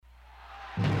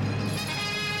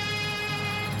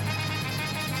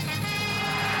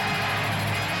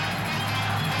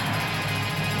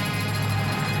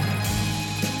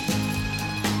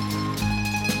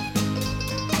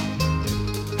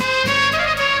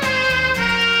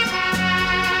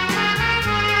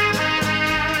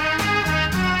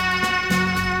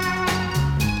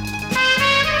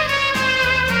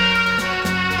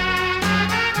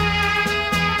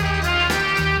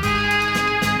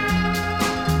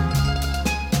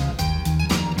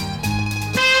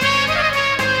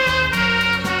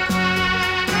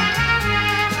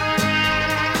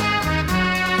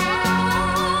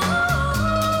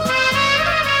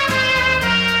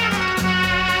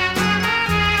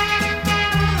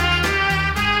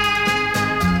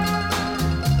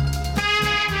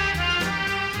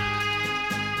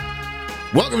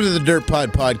Welcome to the Dirt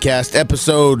Pod Podcast,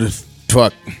 episode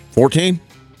 14?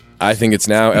 I think it's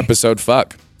now episode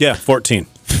fuck. Yeah, 14.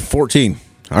 14.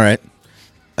 All right.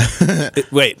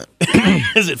 Wait,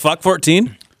 is it fuck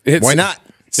 14? It's Why not?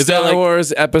 Is that Star like-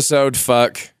 Wars episode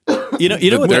fuck. You know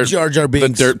what With that, Jar Jar The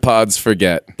Binks Dirt Pods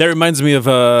forget. that reminds me of,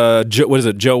 what is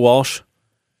it, Joe Walsh?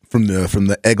 from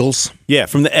the Eggles. Yeah,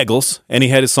 from the Eggles, and he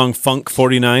had his song Funk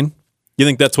 49. You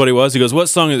think that's what he was? He goes, what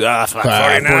song is fuck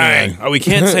 49? 49. Oh, we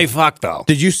can't say fuck, though.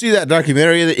 Did you see that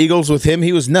documentary of the Eagles with him?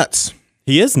 He was nuts.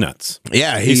 He is nuts.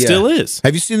 Yeah, He still is.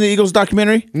 Have you seen the Eagles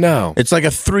documentary? No. It's like a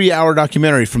 3-hour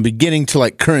documentary from beginning to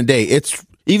like current day. It's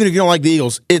even if you don't like the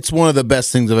Eagles, it's one of the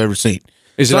best things I've ever seen.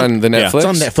 Is it on the Netflix? It's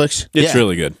on Netflix. It's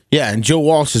really good. Yeah, and Joe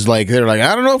Walsh is like, they're like,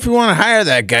 I don't know if we want to hire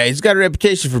that guy. He's got a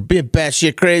reputation for being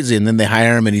batshit crazy. And then they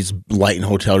hire him, and he's lighting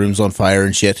hotel rooms on fire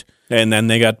and shit. And then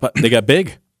they got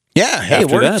big. Yeah, hey, it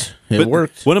After worked. that. It But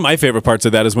worked. One of my favorite parts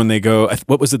of that is when they go,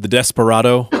 what was it, the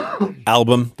Desperado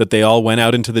album, that they all went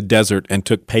out into the desert and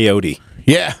took peyote.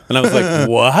 Yeah, And I was like,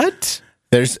 what?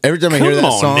 there's every time I hear Come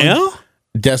that on song, now.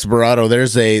 Desperado. There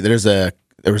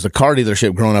was a car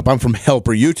dealership growing up. I'm from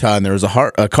Helper, Utah, and there was a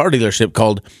car dealership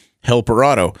called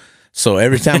Helperado. So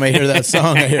every time I hear that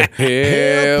song, I hear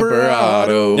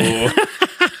Helperado.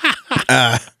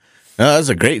 Oh, that's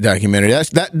a great documentary.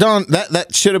 That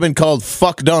should have been called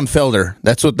 "Fuck Don Felder."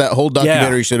 That's what that whole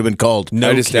documentary should have been called.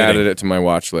 No I just kidding. added it to my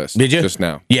watch list. Did you? Just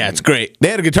now. Yeah, it's great. They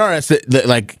had a guitarist that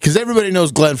like, because everybody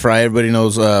knows Glenn Frey, everybody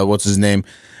knows what's his name,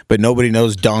 but nobody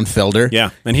knows Don Felder. Yeah,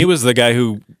 and he was the guy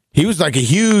who, He was like a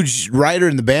huge writer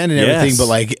in the band and everything, Yes. but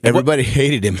like everybody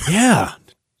hated him. It's yeah,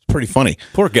 pretty funny.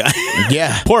 poor guy.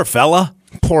 Yeah, Poor fella.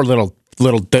 poor little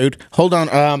dude. Hold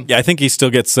on. Yeah, I think he still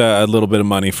gets a little bit of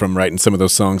money from writing some of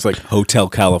those songs, like Hotel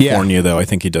California, though. I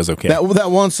think he does okay.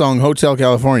 That one song, Hotel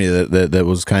California, that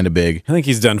was kind of big. I think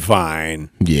he's done fine.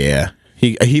 Yeah,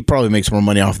 he probably makes more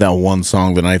money off that one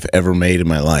song than I've ever made in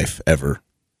my life ever.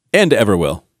 And ever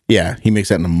will. Yeah, he makes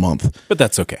that in a month. But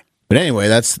that's okay. But anyway,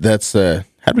 that's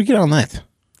how'd we get on that?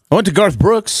 I went to Garth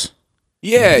Brooks.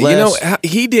 Yeah, Last-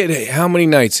 he did how many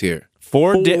nights here?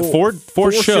 Four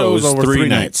four shows, shows over 3 3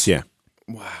 nights. Yeah.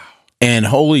 And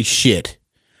holy shit,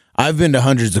 I've been to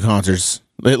hundreds of concerts,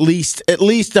 at least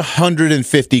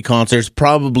 150 concerts,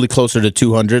 probably closer to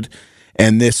 200,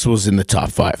 and this was in the top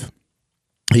 5.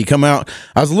 He come out.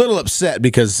 I was a little upset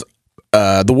because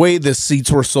the way the seats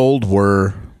were sold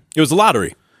were It was a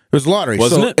lottery. it was a lottery,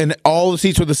 Wasn't it? And all the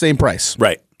seats were the same price,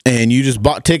 Right. and you just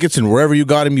bought tickets, and wherever you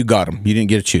got them, you got them. You didn't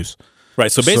get to choose.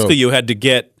 Right. So basically, you had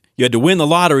to win the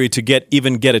lottery to get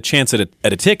a chance at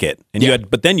a ticket, and Yeah.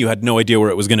 but then you had no idea where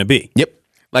it was going to be. Yep.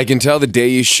 Like until the day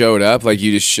you showed up, like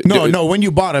you just No. When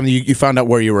you bought them, you found out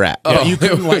where you were at. Oh. You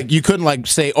couldn't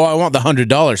say, "Oh, I want the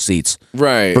 $100 seats,"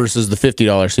 Right. versus the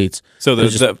 $50 seats. So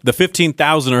the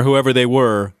 15,000 or whoever they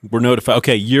were notified.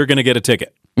 Okay, you're going to get a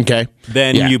ticket. Okay.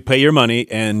 Then Yeah. you pay your money,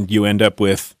 and you end up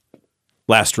with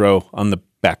last row on the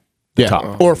back, the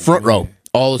top, or front row,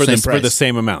 all the for same the, price. for the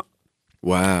same amount.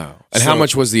 Wow. And how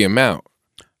much was the amount?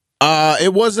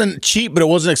 It wasn't cheap, but it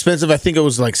wasn't expensive. I think it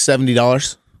was like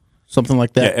 $70, something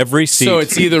like Yeah, that. every seat. So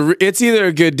it's either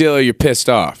a good deal or you're pissed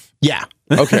off. Yeah.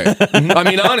 Okay. I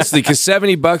mean, honestly, because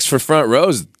 $70 for front row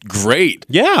is great.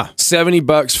 yeah.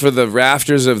 $70 for the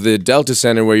rafters of the Delta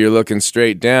Center where you're looking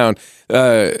straight down.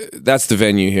 That's the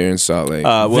venue here in Salt Lake.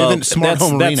 Vivint Smart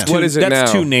Home Arena. Two, what is it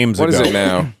that's now? 2 names What ago. is it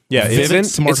now? Yeah, Vivint.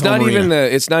 Smart It's not Home even Arena.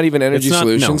 it's not even Energy It's not-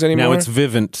 Solutions no, anymore. Now it's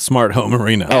Vivint Smart Home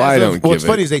Arena. Oh, I don't What's give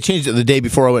funny it. is they changed it the day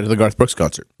before I went to the Garth Brooks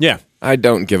concert. Yeah. I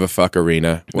don't give a fuck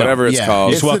arena. Whatever it's yeah.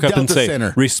 called. It's Just walk the up and Delta say,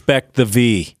 Center. respect the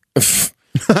V.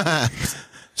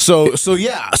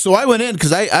 So I went in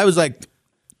because I was like,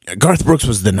 Garth Brooks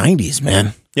was the 90s,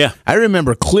 man. Yeah. I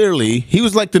remember clearly, he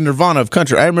was like the Nirvana of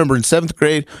country. I remember in 7th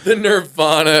grade, The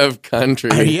Nirvana of country.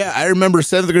 I remember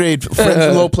 7th grade, Friends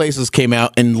in Low Places came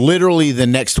out, and literally the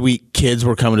next week, kids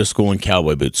were coming to school in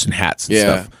cowboy boots and hats and Yeah.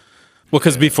 stuff. Well,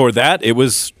 because before that, it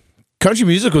was, Country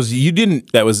music was,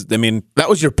 that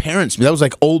was your parents. That was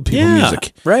like old people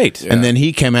music. Right. And then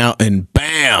he came out and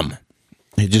bam,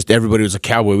 everybody was a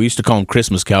cowboy. We used to call them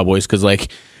Christmas cowboys because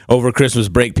like over Christmas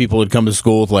break, people would come to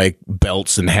school with like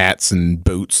belts and hats and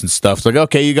boots and stuff. It's like,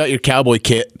 okay, you got your cowboy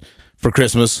kit for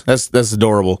Christmas. That's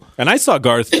adorable. And I saw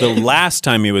Garth the last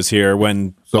time he was here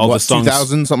when all what, the songs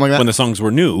 2000, something like that? when the songs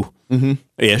were new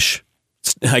ish.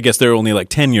 I guess they're only like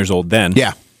 10 years old then.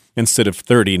 Yeah. Instead of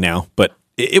 30 now. But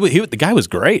the guy was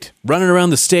great. Running around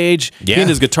the stage. Yeah. He and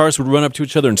his guitarists would run up to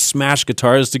each other and smash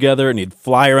guitars together, and he'd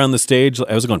fly around the stage.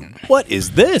 I was going, what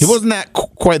is this? It wasn't that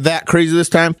quite that crazy this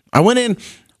time. I went in.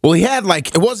 Well, he had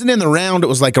like, it wasn't in the round. It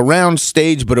was like a round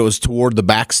stage, but it was toward the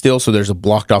back still. So there's a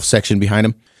blocked off section behind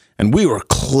him. and we were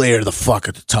clear the fuck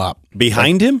at the top.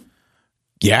 Behind him?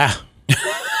 Yeah.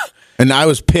 And I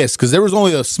was pissed because there was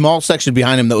only a small section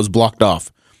behind him that was blocked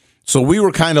off. So we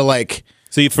were kind of like...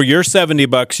 See, for your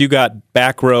 $70, you got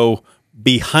back row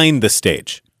behind the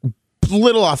stage.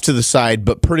 little off to the side,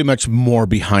 but pretty much more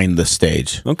behind the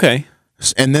stage. Okay.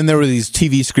 And then there were these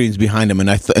TV screens behind him,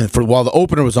 and for while the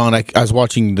opener was on, I was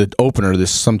watching the opener.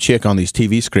 There's some chick on these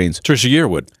TV screens. Trisha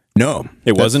Yearwood. No,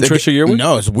 it wasn't Trisha Yearwood.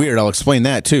 No, it's weird. I'll explain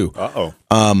that too.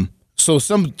 Uh-oh. So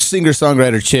some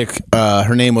singer-songwriter chick,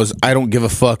 her name was I Don't Give a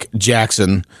Fuck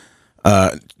Jackson.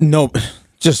 No,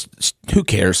 just who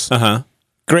cares? Uh-huh.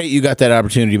 Great, you got that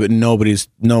opportunity, but nobody,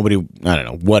 I don't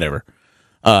know, whatever.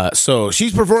 So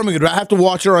she's performing it. I have to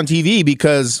watch her on TV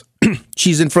because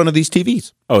she's in front of these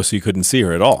TVs. Oh, so you couldn't see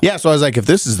her at all? Yeah, so I was like, if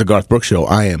this is the Garth Brooks show,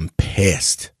 I am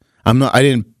pissed. I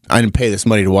didn't pay this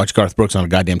money to watch Garth Brooks on a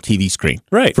goddamn TV screen.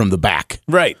 Right. From the back.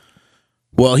 Right.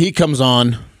 Well, he comes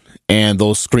on and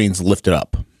those screens lifted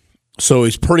up. So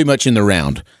he's pretty much in the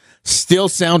round. Still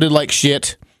sounded like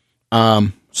shit.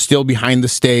 Still behind the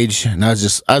stage. And I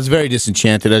was very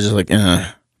disenchanted. I was just like,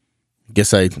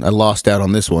 guess I lost out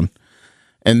on this one.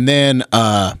 And then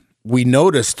we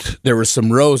noticed there were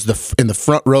some rows in the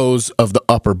front rows of the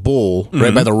upper bowl,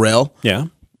 right by the rail. Yeah.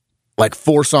 Like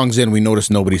 4 songs in, we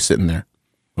noticed nobody's sitting there.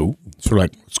 Ooh. So we're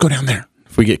like, let's go down there.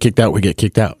 If we get kicked out, we get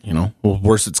kicked out. You know, well,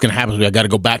 worst that's going to happen is we got to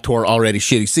go back to our already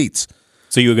shitty seats.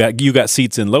 So you got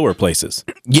seats in lower places.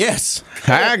 Yes,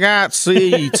 I got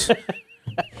seats.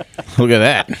 Look at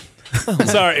that.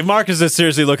 Sorry, Marcus is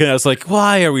seriously looking at us like,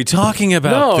 why are we talking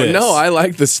about this? No, I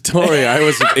like the story. I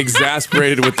was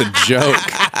exasperated with the joke.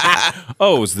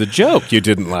 Oh, it was the joke you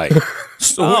didn't like.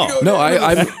 No,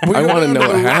 I want to know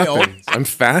what happened. I'm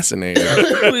fascinated.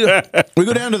 We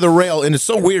go down to the rail, and it's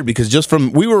so weird because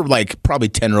we were like probably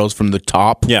 10 rows from the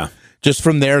top. Yeah. Just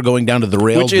from there going down to the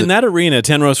rail. Which in that arena,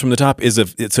 10 rows from the top, it's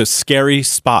a scary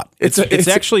spot. It's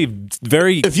actually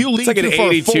very... If you lean it's like an too far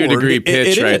 82-degree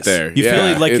pitch it right is. there. You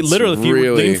feel like literally, if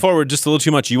you lean forward just a little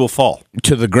too much, you will fall.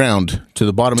 To the ground, to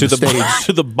the bottom of the stage.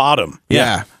 To the bottom.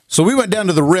 Yeah. So we went down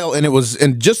to the rail,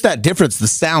 and just that difference, the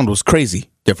sound was crazy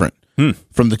different.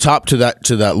 From the top to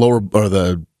that lower or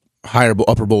the higher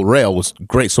upper bowl rail was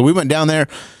great. So we went down there,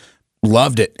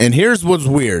 loved it. And here's what's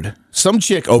weird: some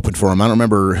chick opened for him. I don't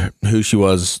remember who she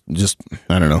was. Just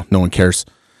I don't know. No one cares.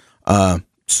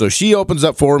 So she opens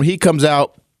up for him. He comes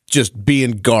out just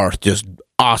being Garth, just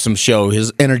awesome show.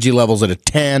 His energy levels at a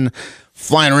 10.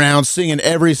 Flying around, singing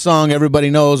every song everybody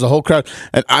knows, the whole crowd.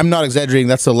 And I'm not exaggerating.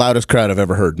 That's the loudest crowd I've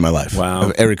ever heard in my life. Wow.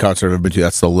 Of every concert I've ever been to,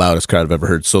 that's the loudest crowd I've ever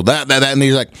heard. So that, and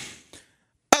he's like,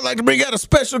 I'd like to bring out a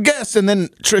special guest. And then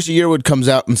Trisha Yearwood comes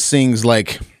out and sings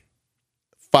like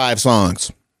 5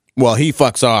 songs. Well, he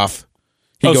fucks off.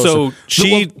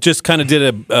 She just kind of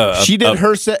did she did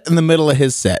her set in the middle of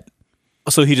his set.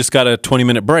 So he just got a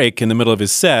 20-minute break in the middle of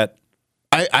his set.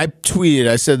 I tweeted,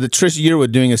 I said that Trisha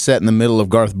Yearwood doing a set in the middle of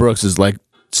Garth Brooks is like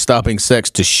stopping sex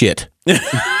to shit.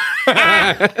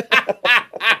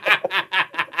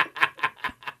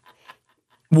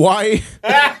 Why?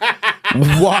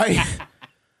 Why?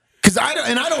 Because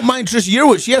I don't mind Trisha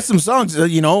Yearwood. She has some songs,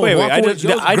 you know. Wait,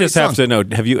 I just have to know.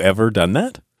 Have you ever done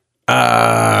that?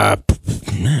 I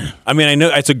mean, I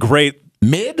know it's a great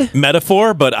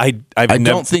metaphor, but I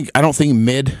don't think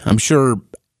mid. I'm sure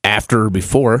after or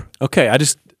before. Okay,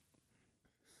 because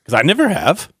I never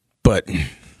have. But I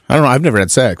don't know. I've never had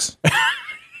sex.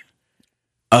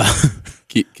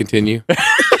 Continue.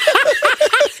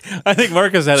 I think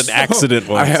Marcus had an accident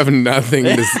once. I have nothing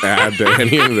to add to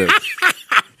any of this.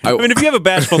 I mean, if you have a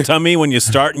bashful tummy when you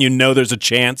start and you know there's a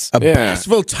chance.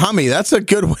 Bashful tummy. That's a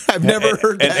good one. I've never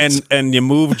heard that. And you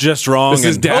move just wrong. This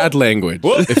is dad language.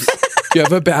 If you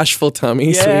have a bashful tummy,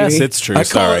 yes, sweetie? It's true. I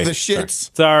call it the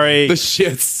shits. Sorry. The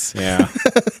shits. Yeah.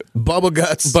 Bubble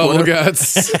guts. Bubble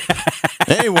guts.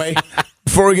 Anyway,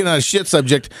 before we get on a shit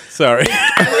subject. Sorry.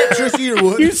 Trisha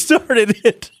Yearwood. You started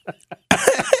it.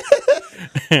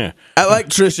 I like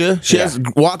Trisha. She has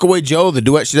Walk Away Joe, the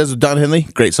duet she does with Don Henley.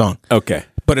 Great song. Okay.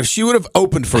 But if she would have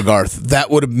opened for Garth, that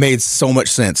would have made so much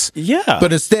sense. Yeah.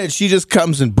 But instead, she just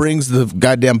comes and brings the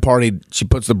goddamn party. She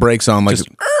puts the brakes on like,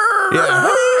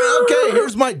 okay,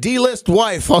 here's my D-list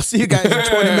wife. I'll see you guys in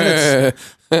 20 minutes.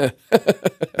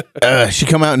 She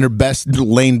come out in her best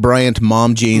Lane Bryant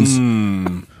mom jeans.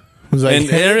 Was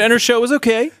like, and her show was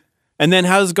okay. And then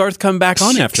how does Garth come back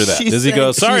on after that? Does he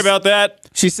go, sorry about that?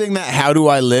 She sang that How Do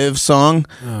I Live song.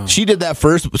 Oh. She did that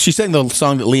first. She sang the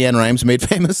song that Leanne Rimes made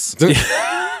famous.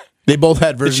 They both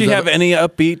had versions. Did she have any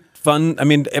upbeat, fun? I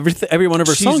mean, every one of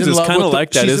her songs is kind of like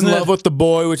that, isn't it? She's in love with the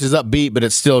boy, which is upbeat, but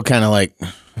it's still kind of like...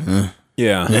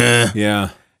 Yeah.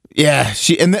 Yeah,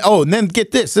 and then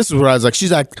get this. This is where I was like,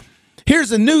 she's like,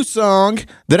 here's a new song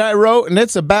that I wrote, and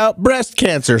it's about breast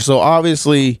cancer. So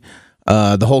obviously,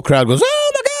 the whole crowd goes,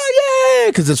 "Oh my god, yeah!"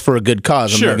 Because it's for a good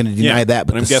cause. Sure. I'm not going to deny that.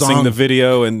 But I'm guessing the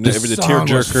video and the song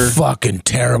was tearjerker. fucking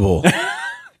terrible.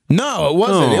 No, it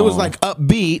wasn't. It was like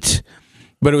upbeat,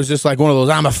 but it was just like one of those.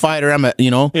 I'm a fighter.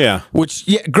 Yeah. Which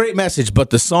great message. But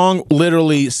the song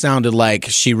literally sounded like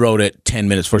she wrote it 10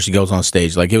 minutes before she goes on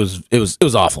stage. Like it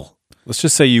was awful. Let's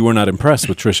just say you were not impressed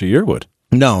with Trisha Yearwood.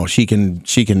 No, she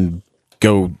can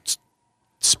go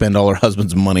spend all her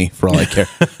husband's money for all I care.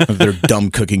 Of their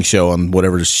dumb cooking show on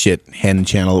whatever shit hen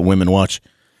channel that women watch.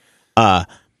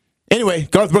 Anyway,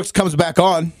 Garth Brooks comes back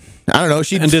on. I don't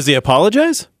know. And does he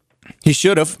apologize? He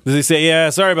should have. Does he say,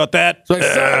 "Yeah, sorry about that. So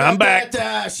I'm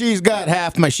back"? She's got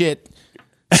half my shit,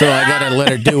 so I gotta let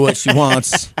her do what she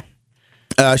wants.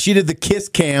 She did the kiss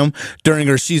cam during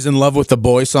her "She's in Love with the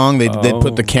Boy" song. They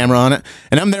put the camera on it,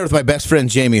 and I'm there with my best friend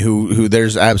Jamie, who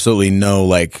there's absolutely no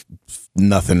like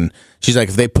nothing. She's like,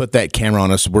 if they put that camera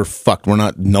on us, we're fucked. We're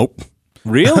not. Nope.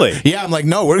 Really? Yeah, I'm like,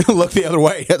 no, we're gonna look the other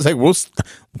way. It's like we'll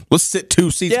sit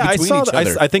 2 seats between each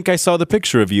other. I think I saw the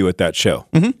picture of you at that show.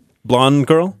 Mm-hmm. Blonde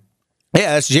girl.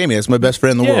 Yeah, that's Jamie. That's my best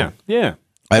friend in the world. Yeah.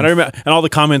 And I remember, and all the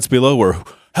comments below were,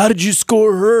 "How did you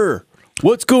score her?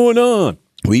 What's going on?"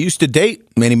 We used to date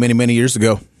many, many, many years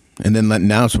ago, and then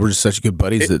now we're just such good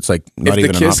buddies that it's like not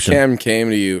even an option. If the kiss cam came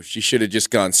to you, she should have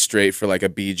just gone straight for like a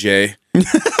BJ.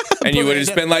 And you would have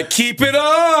just been like, "Keep it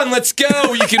on, let's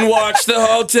go. You can watch the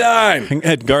whole time."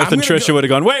 And Garth and Trisha would have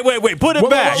gone, "Wait, put it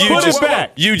back. Put it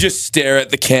back." You just stare at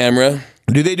the camera.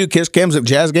 Do they do kiss cams at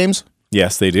jazz games?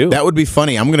 Yes, they do. That would be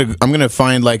funny. I'm gonna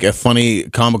find like a funny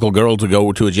comical girl to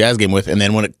go to a jazz game with, and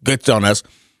then when it gets on us,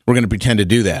 we're gonna pretend to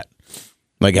do that.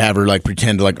 Like have her like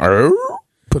pretend to like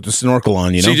put the snorkel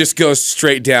on. You know, She just goes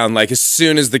straight down. Like as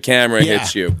soon as the camera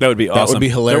hits you. That would be awesome. That would be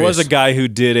hilarious. There was a guy who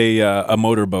did a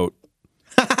motorboat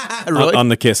really? on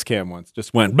the kiss cam once.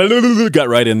 Just went, got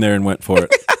right in there and went for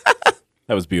it.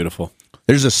 That was beautiful.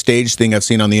 There's a stage thing I've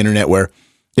seen on the internet where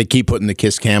they keep putting the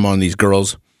kiss cam on these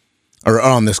girls or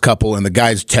on this couple, and the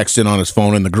guy's texting on his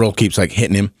phone, and the girl keeps like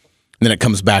hitting him, and then it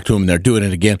comes back to him, and they're doing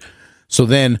it again. So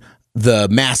then the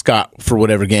mascot for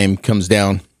whatever game comes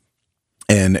down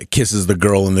and kisses the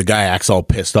girl, and the guy acts all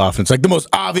pissed off. And it's like the most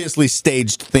obviously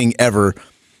staged thing ever,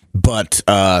 but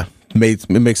it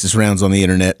makes its rounds on the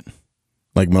internet.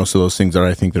 Like most of those things are,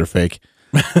 I think they're fake.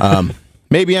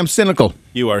 Maybe I'm cynical.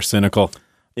 You are cynical.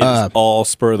 It's all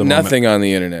spur of the moment. Nothing on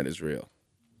the internet is real.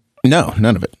 No,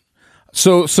 none of it.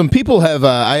 So some people have,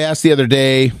 I asked the other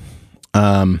day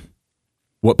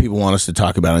what people want us to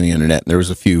talk about on the internet. There was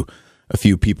a few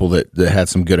people that had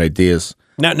some good ideas.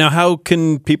 Now, how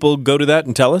can people go to that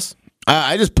and tell us?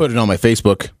 I just put it on my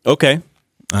Facebook. Okay.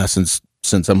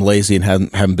 Since I'm lazy and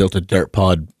haven't built a Dirt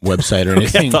Pod website or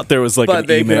anything. I thought there was like But an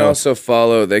they email. can also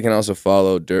follow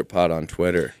Dirt Pod on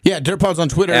Twitter. Yeah, Dirt Pod's on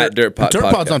Twitter. At Dirt Pod Dirt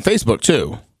Pod's Podcast. on Facebook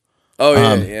too. Oh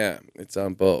yeah. It's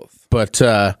on both. But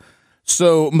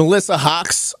so Melissa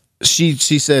Hawks, she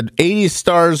said 80s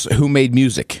stars who made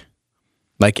music,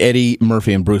 like Eddie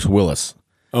Murphy and Bruce Willis.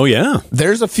 Oh yeah.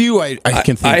 There's a few I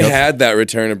can think I of. had that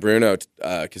Return of Bruno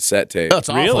cassette tape. That's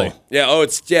awful. Really? Yeah.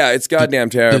 It's goddamn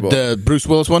terrible. The Bruce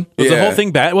Willis one? Was the Yeah. whole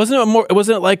thing bad? Wasn't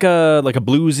it like a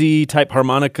bluesy type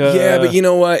harmonica? Yeah, but you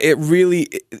know what? It really,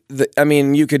 I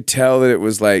mean, you could tell that it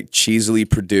was like cheesily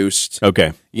produced.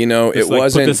 Okay. You know, Just it like,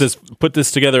 wasn't. put this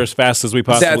together as fast as we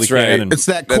possibly That's can. right. and- It's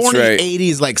that That's corny right.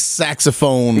 80s like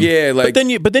saxophone. Yeah, like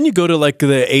but then you go to like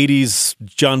the 80s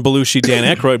John Belushi, Dan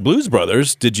Aykroyd Blues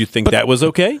Brothers. Did you think that was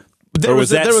okay? Or was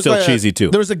that still like cheesy too?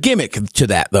 There was a gimmick to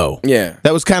that though. Yeah.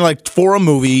 That was kind of like for a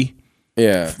movie,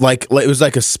 yeah. like it was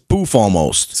like a spoof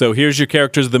almost. So here's your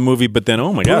characters of the movie, but then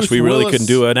oh my gosh, we really couldn't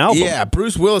do an album. Yeah,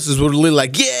 Bruce Willis is really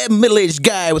like, middle-aged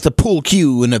guy with a pool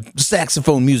cue and a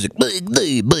saxophone music.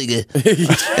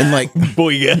 And like,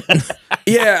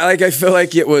 Yeah, like I feel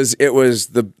like it was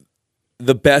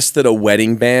the best that a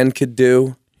wedding band could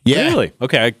do. yeah. Really?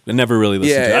 Okay, I never really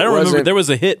listened Yeah, to it. I it don't remember. wasn't- There was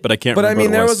a hit, but I can't But I remember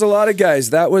mean, what it there was a lot of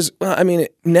guys. That was, well, I mean,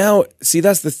 now, see,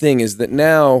 that's the thing is that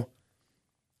now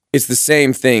it's the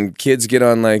same thing. Kids get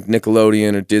on like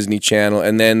Nickelodeon or Disney Channel,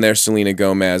 and then they're Selena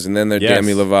Gomez, and then they're Yes.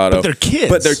 Demi Lovato. But they're kids.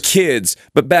 But they're kids.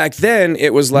 But back then,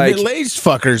 it was like Middle-aged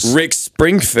fuckers. Rick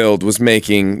Springfield was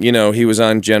making, he was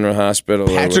on General Hospital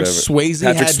or Patrick whatever. Swayze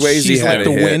Patrick had Swayze She's had Like a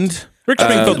the hit. Wind. Rick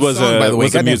Springfield was song, by the way, a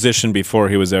goddamn. musician before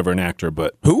he was ever an actor,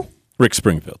 but Who? Rick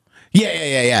Springfield.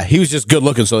 Yeah. He was just good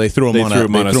looking, so they threw him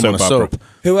on a soap opera.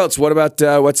 Who else? What about,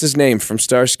 what's his name from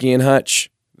Starsky and Hutch?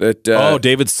 That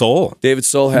David Soul. David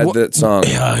Soul had that song.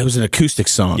 Yeah, it was an acoustic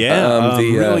song. Yeah,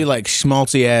 the, really like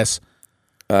schmaltzy ass.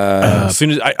 As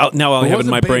soon as now all I have in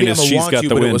my brain is She's Got the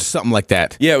But it Wind. was something like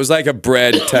that. Yeah, it was like a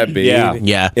bread type beat.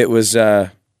 Yeah. It was.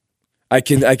 I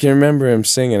can remember him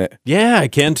singing it. Yeah, I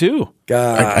can too.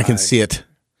 God, I can see it.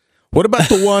 What about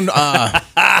the one?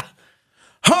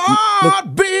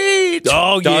 Heartbeat.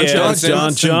 Oh Don yeah, Johnson.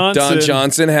 Don Johnson. Don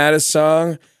Johnson had a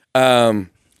song.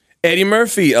 Eddie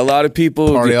Murphy. A lot of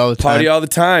people Party all the time. Party all the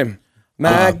time.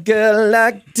 My girl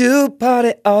like to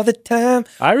party all the time.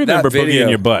 I remember That Boogie video. in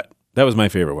Your Butt. That was my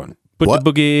favorite one. Put What?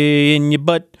 the boogie in your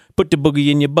butt. Put the boogie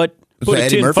in your butt. Put that a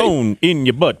Eddie tin Murphy? phone in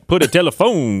your butt. Put a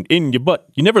telephone in your butt.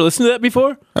 You never listened to that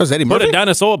before? That was Eddie Put Murphy. a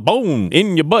dinosaur bone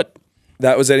in your butt.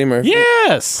 That was Eddie Murphy.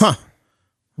 Yes. Huh.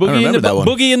 Boogie in remember the that one.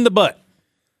 Boogie in the butt.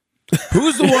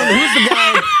 Who's the one? Who's the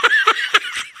guy?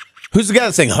 Who's the guy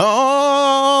that sang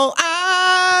 "All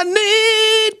I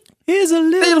Need Is a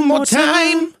Little More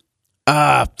Time"?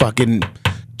 Fucking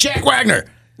Jack Wagner.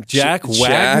 Jack Jack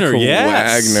Wagner.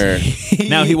 Yes. Wagner.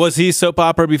 Now was he soap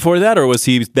opera before that, or was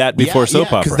he that before soap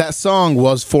Because opera? that song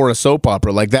was for a soap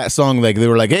opera. Like that song, like they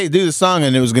were like, "Hey, do the song,"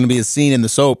 and it was going to be a scene in the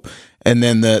soap. And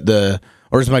then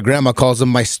or as my grandma calls them,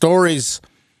 my stories.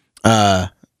 And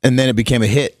then it became a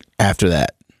hit after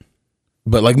that.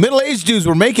 But like middle-aged dudes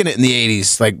were making it in the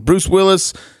 '80s. Like Bruce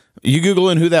Willis. You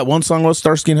Googling who that one song was?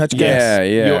 Starsky and Hutch guy.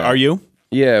 Yeah. Are you?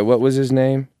 Yeah. What was his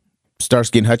name?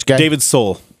 Starsky and Hutch guy. David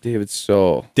Soul. David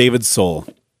Soul. David Soul.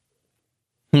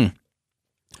 Then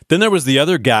there was the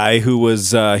other guy who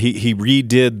was he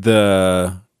redid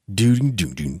the doom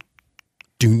doom doom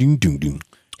doom doom doom doom.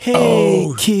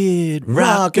 Hey kid,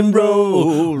 rock and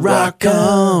roll, rock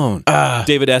on.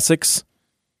 David Essex.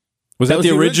 Was that was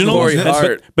the the original? original. Corey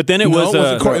Hart. But then it No, was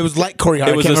it was like Corey Hart.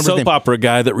 it I was can't a remember his soap name. opera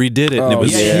guy that redid it, and it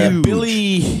was yeah.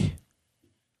 huge.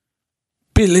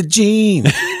 Billie Jean.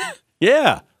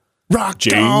 Yeah. Rock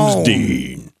James on.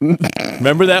 Dean.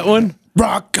 Remember that one?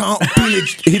 Rock on. Billie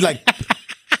Jean. He like.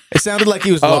 It sounded like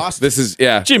he was Oh, lost. this is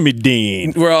Jimmy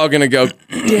Dean. We're all gonna go.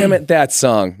 Damn it, that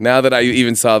song. Now that I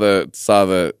even saw the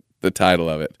title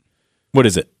of it, What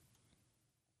is it?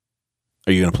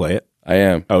 Are you going to play it? I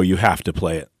am. Oh, you have to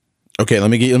play it. Okay,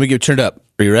 let me get it turned up.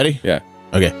 Are you ready? Yeah.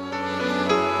 Okay.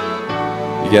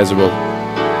 You guys are both.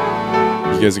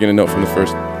 You guys are gonna know it from the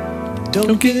first.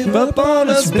 Don't give up on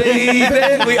us, baby.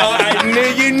 I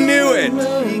knew you knew it.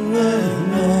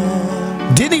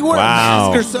 Did he wear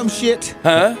Wow. a mask or some shit?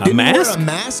 Huh? Did mask? he wear a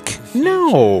mask?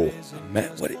 No. Man,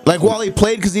 what? Like while he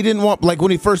played, because he didn't want, like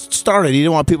when he first started, he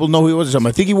didn't want people to know who he was or something.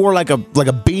 I think he wore like a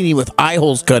beanie with eye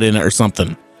holes cut in it or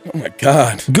something. Oh my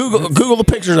God. Google the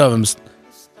pictures of him.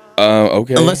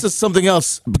 Okay. Unless it's something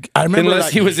else. I remember Unless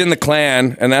like, he was in the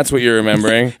Klan, and that's what you're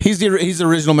remembering. he's the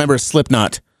original member of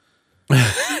Slipknot.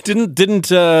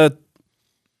 Didn't I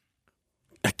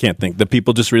can't think. The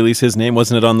people just release his name.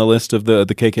 Wasn't it on the list of the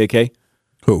KKK?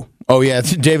 Who? Oh yeah,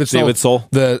 it's David Soul. David Soul.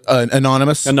 The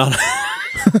anonymous. No.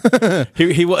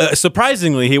 he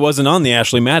surprisingly he wasn't on the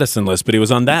Ashley Madison list, but he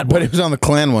was on that But one. he was on the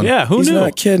Klan one. Yeah, who He's knew?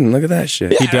 not kidding. Look at that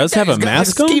shit. He does have a He's got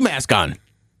mask a on. ski mask on.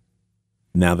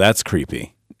 Now that's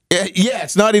creepy. Yeah,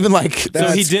 it's not even like.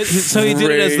 So he did. So he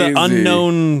did it as the crazy.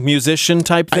 unknown musician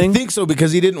type I thing. think so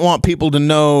because he didn't want people to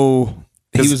know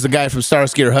he was the guy from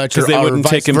Starsky or Hutch, 'Cause they or wouldn't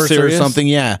vice take him versa serious? or something.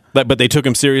 Yeah, But they took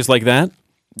him serious like that.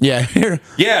 yeah. Here,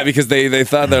 Yeah, because they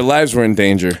thought their lives were in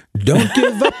danger. don't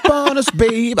give up on us,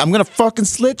 babe. I'm gonna fucking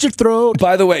slit your throat.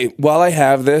 By the way, while I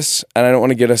have this, and I don't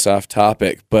want to get us off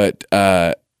topic, but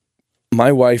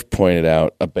my wife pointed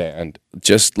out a band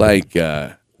just like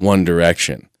One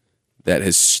Direction that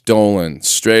has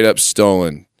straight up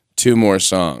stolen 2 more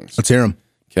songs. Let's hear him.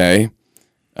 Okay.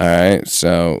 All right.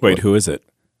 So Wait, who is it?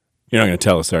 You're not going to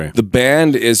tell us, are you? the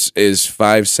band is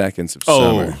 5 Seconds of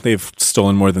Summer. They've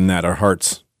stolen more than that. Our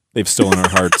hearts. They've stolen our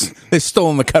hearts. They've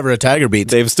stolen the cover of Tiger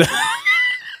Beats They've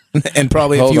and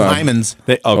probably a Hold few on. hymens.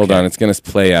 Hold on, it's gonna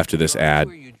play after this ad,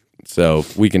 so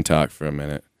we can talk for a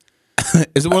minute.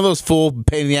 Is it one of those full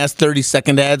pain in the ass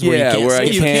 30-second ads where Yeah, you can't where I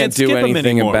skip? you can't can't do skip 'em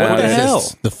anything anymore. about What the it.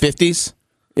 hell? The 50s?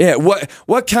 Yeah,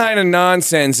 what kind of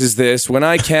nonsense is this when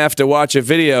I have to watch a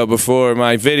video before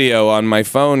my video on my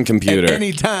phone computer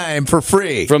Anytime for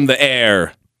free. from the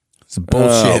air? It's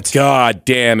bullshit. Oh, God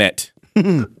damn it.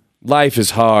 Life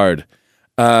is hard.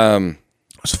 So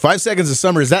 5 Seconds of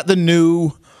Summer, is that the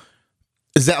new...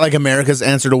 Is that like America's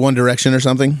answer to One Direction or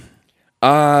something?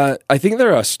 I think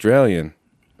they're Australian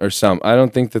or some. I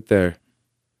don't think that they're...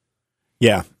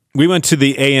 Yeah. We went to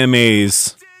the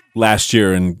AMAs last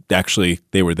year, and actually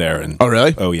they were there. And Oh,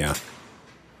 really? oh yeah,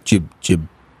 Jib.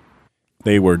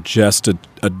 they were just a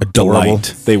Adorable.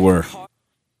 delight. They were.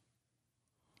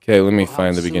 Okay, let me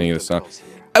find the beginning of the song.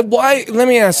 Why? Let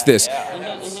me ask this.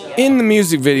 in the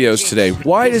music videos today,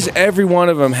 why does every one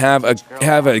of them have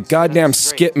a goddamn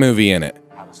skit movie in it?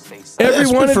 Every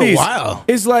That's one been of for a these while.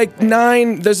 is like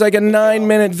 9. There's like a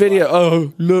 9-minute video.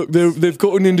 Oh, look, they've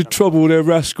gotten into trouble. They're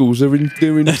rascals. They're in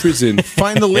prison.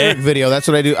 Find the lyric video. That's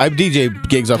what I do. I DJ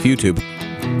gigs off YouTube.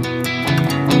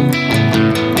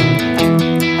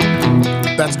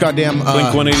 That's goddamn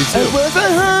Blink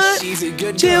 182.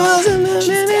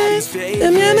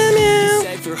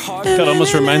 That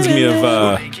almost reminds me of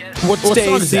what song is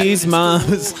that? Stacy's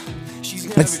mom's.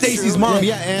 It's Stacy's mom,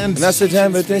 yeah, and That's the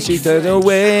time, but then she turned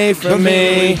away from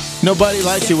me. Nobody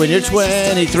likes you when you're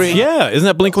 23. Yeah, isn't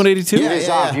that Blink 182? Yeah. It is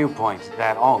our viewpoint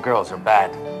that all girls are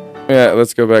bad. Yeah,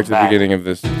 let's go back to the beginning of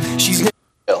this. She's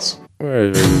girls. Where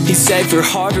is it? He's safe for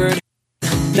Harvard.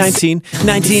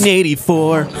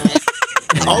 1984.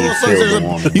 All those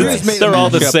songs you just made They're all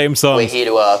the mashup. same We're songs. here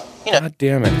to, God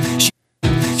damn it.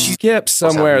 Skip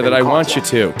somewhere that I want you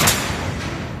to.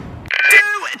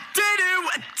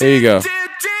 There you go.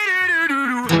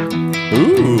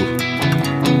 Ooh.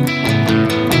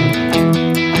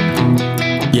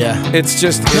 Yeah. It's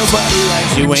just Nobody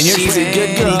likes you when you're She's a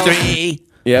good girl. 23.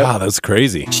 yeah. Wow, that's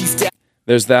crazy.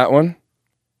 There's that one.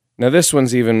 Now this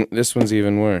one's even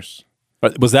worse.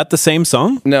 But was that the same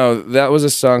song? No, that was a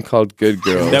song called "Good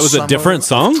Girl," That was a different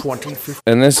song?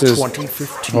 and this is.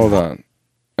 Hold on,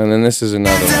 and then this is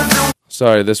another one.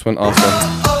 Sorry, this one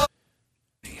also.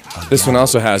 This one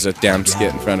also has a damn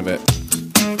skit in front of it.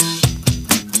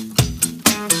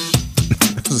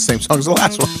 It's the same song as the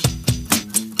last one.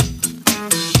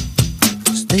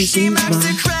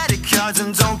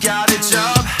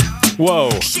 Whoa.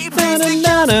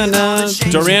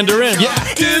 Duran Duran. Yeah.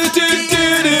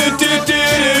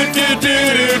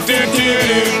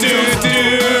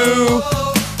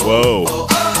 Whoa.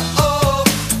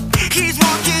 He's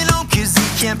walking home 'cause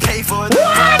he can't pay for the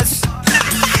bus.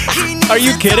 Are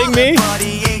you kidding me? But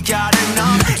he ain't got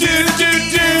enough.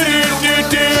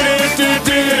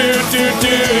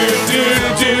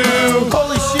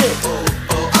 Holy shit.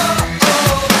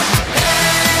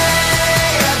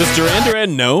 Does Duran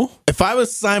Duran know? If I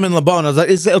was Simon Le Bon, I was like,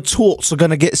 these little torts are going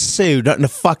to get sued out in the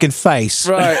fucking face.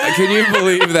 Right? Can you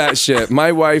believe that shit?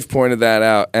 My wife pointed that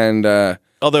out, and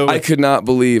Although I could not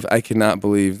believe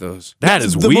those. that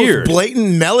is the weird. most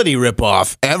blatant melody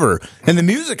ripoff ever. And the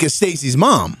music is Stacy's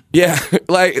mom. Yeah,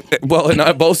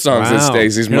 not both songs is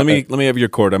Stacey's. Here, let me have your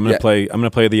chord. I'm gonna Yeah.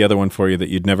 play the other one for you that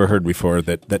you'd never heard before.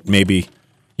 That maybe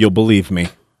you'll believe me.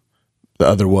 The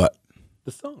other what?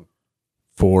 The song.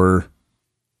 For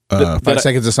 5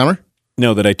 Seconds of Summer?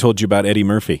 No, that I told you about Eddie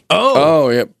Murphy. Oh,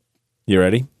 yep. You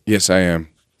ready? Yes, I am.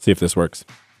 See if this works.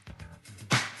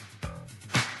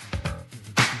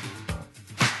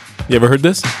 You ever heard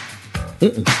this?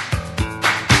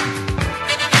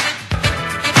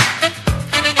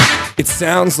 It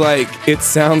sounds like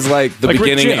the Like Rick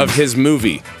beginning James. of his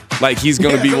movie. Like he's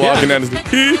gonna be walking down.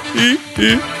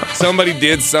 Somebody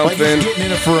did Like something. he's getting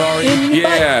in a Ferrari.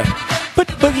 Yeah. Put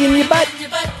the boogie in your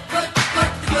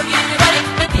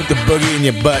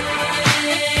butt.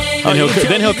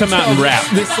 Then he'll come out and rap.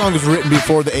 This song was written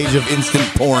before the age of instant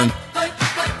porn.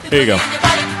 Here you go.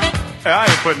 Hey, I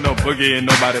ain't putting no boogie in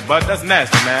nobody's butt. That's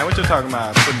nasty, man. What you talking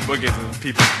about? Putting boogies in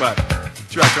people's butt.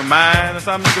 You out your mind or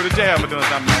something? You go to jail for doing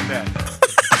something like that.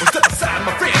 Well, step aside,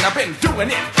 my friend. I've been doing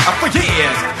it for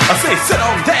years. I say, sit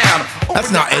on down.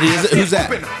 That's not Eddie, is it? Who's that?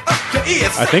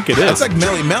 I think it is. That's like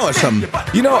Melly Mel or something.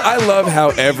 You know, I love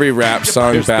how every rap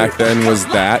song back then was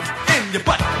that. In your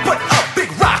butt, put a big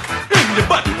rock in your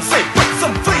butt. Say, put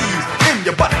some fleas in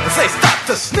your butt. Say, stop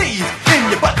to sneeze in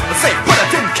your butt. Say, put a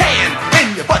tin can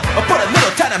in your butt. Put a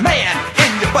little tiny man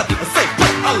in your butt. Say, put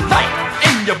a light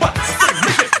in your butt. Say,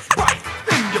 make it bright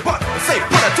in your butt. Say,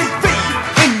 put a TV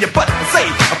in your butt. Say,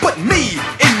 put me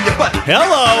in your butt.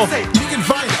 Hello. Say, You can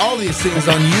find all these things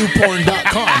on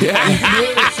youporn.com.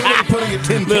 Yeah. Somebody putting a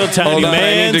tin Little can. tiny Hold on, I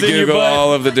man's need to in your Google butt.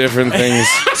 all of the different things.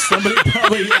 Somebody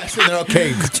probably yes, and they're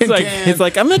okay. Tin He's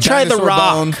like, I'm gonna try the dinosaur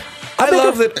rock. bone. I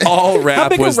love that all How rap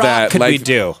big was a rock that. could we Like,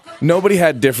 do? nobody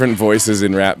had different voices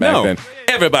in rap back No. then.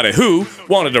 Everybody who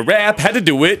wanted to rap had to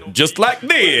do it just like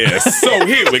this. So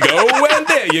here we go, and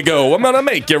there you go. I'm gonna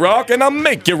make you rock and I'll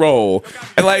make you roll.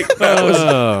 And like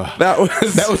that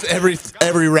was every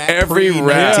rap. Every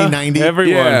rap. 1990.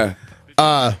 Everyone.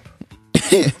 yeah.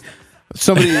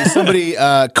 Somebody,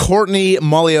 Courtney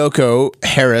Molioko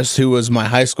Harris, who was my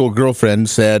high school girlfriend,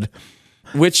 said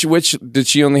Which did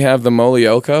she only have the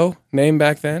Molioko name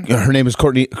back then? her name is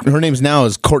Courtney. Her name's now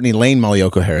is Courtney Lane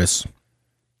Molioko Harris.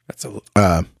 That's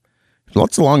a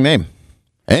That's a long name.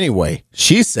 Anyway,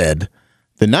 she said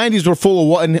the 90s were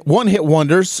full of one-hit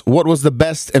wonders. What was the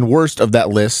best and worst of that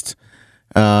list?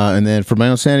 And then for my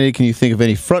own sanity, can you think of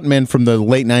any frontmen from the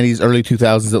late 90s, early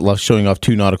 2000s that loved showing off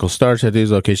 2 nautical star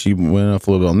tattoos? Okay, she went off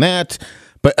a little bit on that.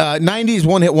 But 90s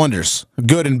one-hit wonders,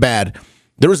 good and bad.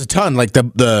 There was a ton, like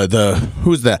the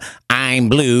who's the I'm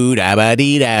blue, da ba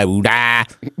dee da boo da.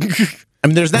 I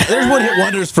mean, there's one-hit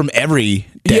wonders from every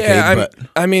decade.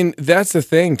 I mean, that's the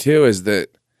thing too, is that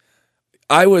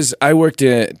I worked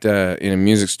in a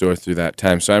music store through that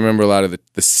time, so I remember a lot of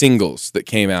the singles that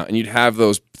came out, and you'd have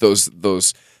those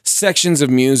sections of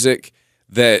music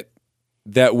that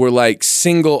were like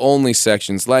single only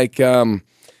sections, like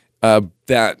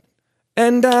that.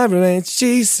 And I relate,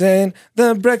 she said,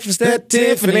 the breakfast at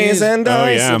Tiffany's, and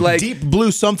I said, like Deep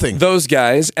Blue something. those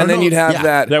guys, and then you'd have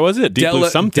that. That was it, Deep Blue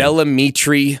something.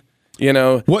 Delamitri, you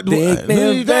know. What?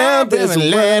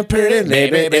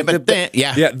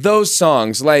 Yeah, those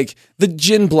songs, like the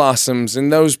Gin Blossoms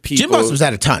and those people. Jim Blossoms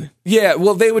had a ton. Yeah,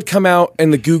 well, they would come out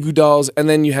and the Goo Goo Dolls, and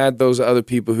then you had those other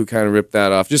people who kind of ripped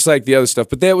that off, just like the other stuff.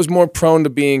 But that was more prone to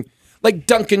being like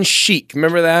Duncan Sheik.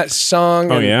 Remember that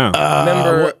song? Oh, yeah.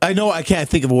 Remember? I know. I can't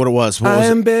think of what it was. What was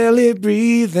I'm it? barely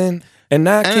breathing. And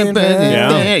I can't.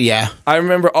 Yeah. I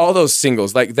remember all those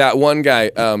singles, like that one guy,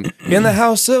 in the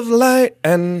house of light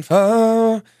and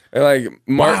fire, like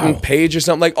Martin Page or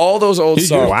something, like all those old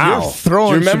songs. Wow. You're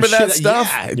throwing Do you remember some that shit- stuff?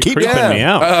 Yeah, You're creeping me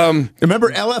out. Remember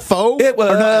LFO? It Or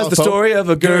not was the LFO? story of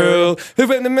a girl who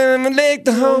went to make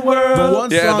the whole world. The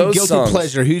one song, those Guilty songs.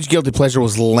 Pleasure, huge Guilty Pleasure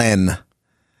was Len.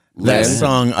 That Len?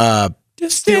 song,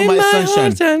 Steal My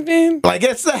Sunshine. Like,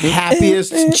 it's the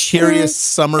happiest, cheeriest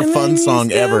summer fun song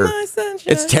ever.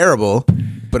 It's terrible,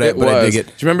 but I dig it.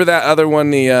 Do you remember that other one,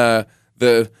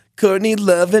 the Courtney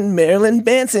Love and Marilyn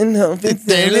Manson? Those.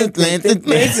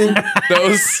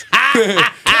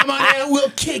 Come on out, we'll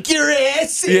kick your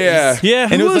ass. Yeah. Yeah,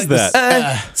 who And it was was like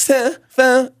that? So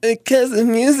fun because of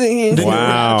music. The New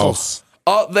Wow. Radicals.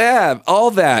 All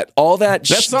that. That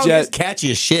song is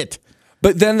catchy as shit.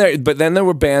 But then there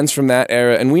were bands from that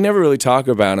era, and we never really talk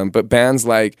about them. But bands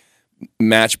like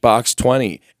Matchbox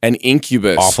 20 and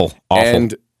Incubus, Awful.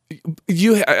 and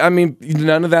I mean,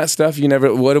 none of that stuff. You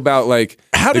never. What about like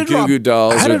the Goo Goo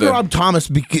Dolls? How or did Rob Thomas?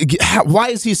 Why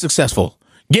is he successful?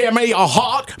 Give me a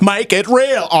heart, make it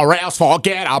real, or else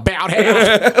forget about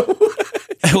it.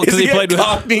 Because he played with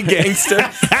Cockney Gangster.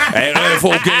 And I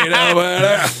forget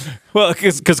about it. Well,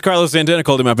 because Carlos Santana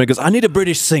called him up and he goes, I need a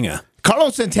British singer.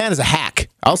 Carlos Santana's a hack.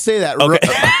 I'll say that. Okay.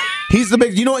 He's the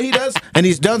big. You know what he does? And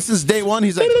he's done since day one.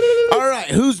 He's like, all right,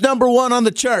 who's number one on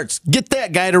the charts? Get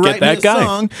that guy to write me that a guy.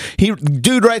 song.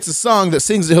 Dude writes a song that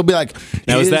sings it. He'll be like,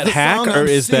 Now, is "Here's that the hack song or I'm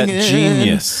is that singing."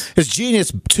 genius? It's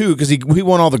genius too because he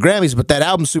won all the Grammys. But that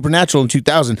album Supernatural in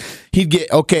 2000, he'd get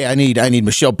I need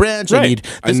Michelle Branch. I Right. need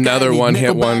this Another guy, I need one-hit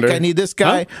Nickelback, wonder. I need this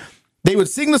guy. They would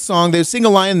sing the song. They'd sing a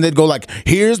line and they'd go like,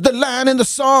 "Here's the line in the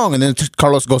song," and then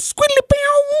Carlos goes squiddly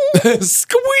pow.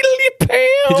 Squeedly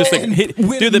pow. He just like And do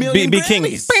win the a million B King,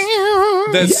 Grammys.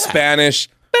 The Spanish.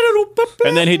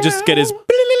 and then he'd just get his.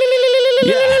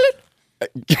 Yeah.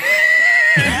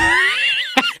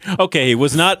 Okay, he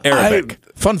was not Arabic.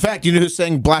 Fun fact: you know who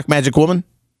sang "Black Magic Woman"?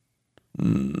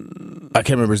 I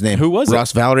can't remember his name. Who was it?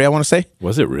 Ross Valerie, I want to say.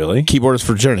 Was it really? I Keyboardist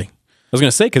for Journey. was going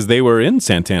to say because they were in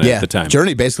Santana Yeah, at the time.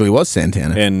 Journey basically was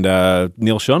Santana. And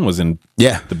Neil Schon was in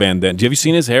Yeah. the band then. Have you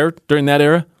seen his hair during that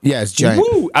era? Yeah, it's giant.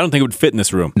 Woo! I don't think it would fit in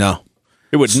this room. No,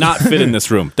 It would not fit in this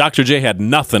room. Dr. J had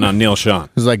nothing on Neil Schon.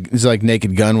 it's like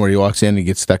Naked Gun where he walks in and he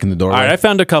gets stuck in the doorway. All right, I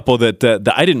found a couple that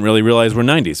I didn't really realize were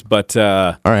 90s, but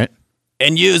All right.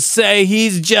 and you say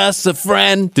he's just a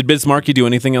friend. Did Biz Markie do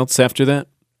anything else after that?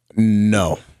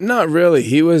 No, Not really.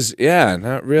 He was. Yeah,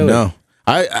 not really. no.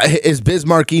 Is Biz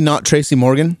Markie not Tracy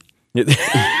Morgan?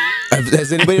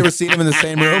 Has anybody ever seen him in the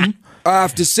same room? I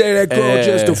have to say that girl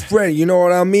just a friend. You know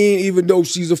what I mean? Even though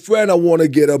she's a friend, I want to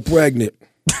get her pregnant.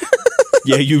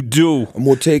 Yeah, you do. I'm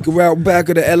gonna take her out back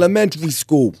of the elementary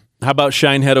school. How about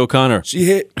Shinehead O'Connor? She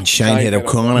hit. Shinehead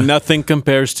O'Connor. Nothing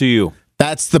compares to you.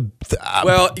 That's the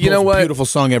Well, you know most what? beautiful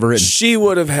song ever written. She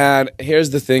would have had. Here's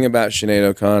the thing about Sinead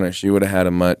O'Connor. She would have had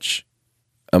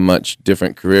a much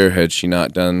different career had she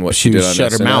not done what she She did would on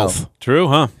shut her SNL. mouth. True,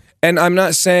 huh? And I'm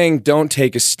not saying don't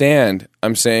take a stand.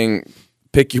 I'm saying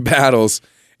pick your battles.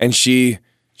 And she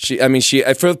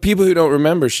for people who don't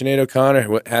remember, Sinead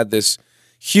O'Connor had this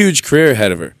huge career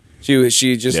ahead of her.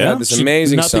 She just Yeah. had this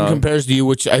amazing Nothing song. compares to you,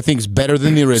 which I think is better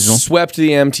than the original. Swept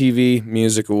the MTV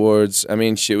Music Awards. I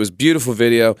mean, it was a beautiful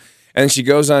video. And she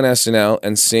goes on SNL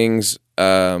and sings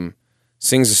a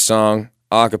song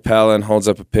a cappella and holds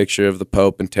up a picture of the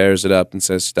Pope and tears it up and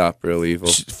says, "Stop real evil."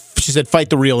 She said, "Fight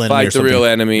the real enemy." Fight the real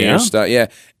enemy Yeah. or stuff. Yeah.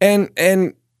 And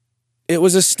it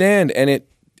was a stand, and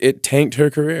it tanked her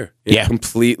career. It Yeah.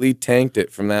 completely tanked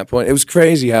it from that point. It was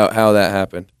crazy how that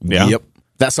happened. Yeah. Yep.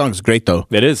 That song's great though.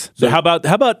 It is. So how about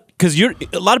because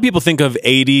a lot of people think of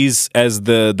 80s as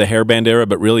the hairband era,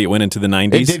 but really it went into the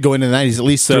 90s. It did go into the 90s at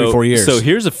least 3 or 4 years. So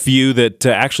here's a few that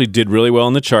actually did really well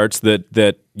in the charts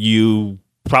that you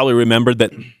probably remembered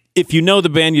that if you know the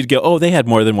band, you'd go, oh, they had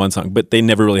more than one song, but they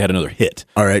never really had another hit.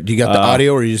 All right. Do you got the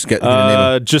audio or you just got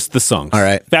the name? Just the songs. All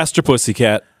right. Faster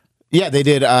Pussycat, Yeah, they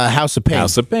did House of Pain.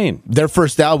 House of Pain. Their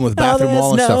first album with Bathroom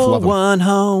Wall and stuff. Love 'em. one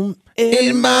home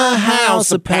in my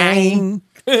house of pain.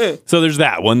 So there's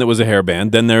that one that was a hair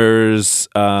band. Then there's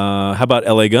how about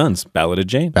LA Guns, Ballad of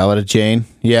Jane. Ballad of Jane.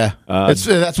 Yeah.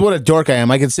 That's what a dork I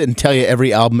am. I can sit and tell you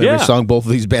every album, every Yeah. song both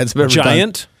of these bands have ever done.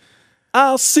 Giant.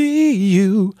 I'll see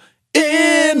you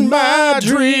In my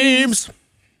dreams.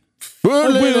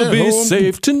 We'll be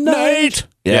safe tonight.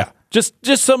 Yeah. Just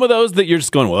some of those that you're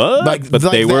just going, what? Like, but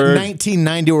like they that were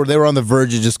 1990 where they were on the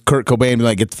verge of just Kurt Cobain being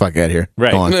like, get the fuck out of here.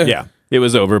 right. Go on. Yeah. It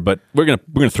was over, but we're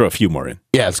gonna throw a few more in.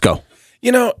 Yeah, let's go.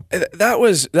 You know, that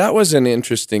was an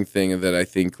interesting thing that I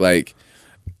think like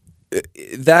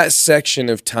that section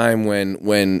of time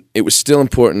when it was still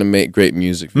important to make great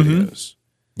music videos.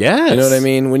 Yeah. You know what I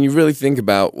mean? When you really think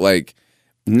about like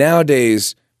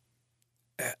nowadays,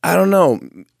 I don't know.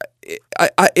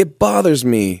 It bothers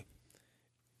me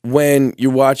when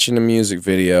you're watching a music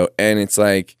video and it's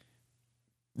like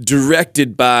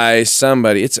directed by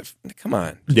somebody. Come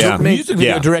on. Yeah. Music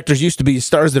video Yeah. directors used to be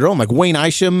stars of their own, like Wayne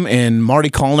Isham and Marty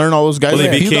Callner and all those guys. Well,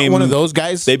 they If you got became- one of those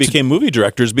guys. They became movie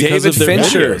directors because David of their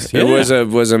Fincher videos.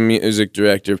 was a music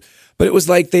director, but it was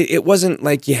like it wasn't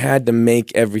like you had to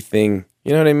make everything.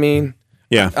 You know what I mean?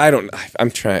 Yeah.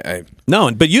 I'm trying.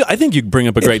 No, but I think you bring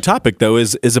up a great topic though,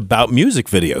 is about music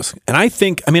videos. And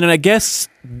I guess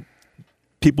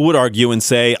people would argue and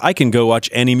say, I can go watch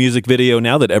any music video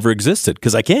now that ever existed,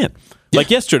 because I can. Like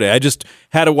yesterday, I just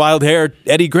had a wild hair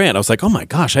Eddie Grant. I was like, oh my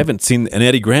gosh, I haven't seen an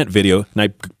Eddie Grant video. And I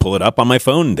pull it up on my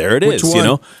phone, and there it is. Which You one?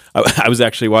 know, I was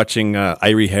actually watching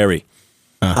Irie Harry.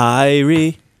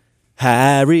 Irie,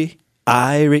 Harry,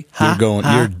 Irie.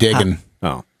 You're digging.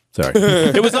 Oh, sorry.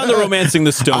 It was on the Romancing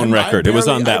the Stone record. It was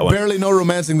on that one. I barely know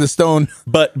Romancing the Stone.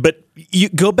 But you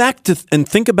go back to and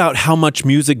think about how much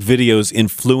music videos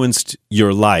influenced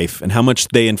your life and how much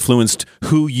they influenced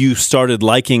who you started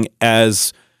liking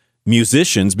as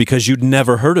musicians, because you'd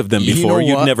never heard of them You before, know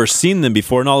you'd what? never seen them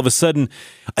before, and all of a sudden,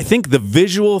 I think the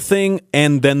visual thing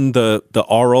and then the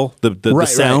aural, the Right,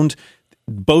 sound.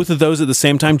 Both of those at the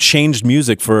same time changed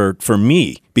music for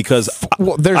me, because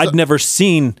Well, I'd never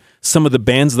seen some of the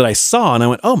bands that I saw, and I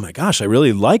went, oh my gosh, I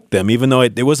really liked them, even though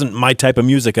it wasn't my type of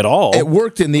music at all. It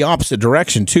worked in the opposite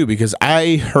direction too, because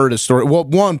I heard a story. Well,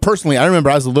 one personally, I remember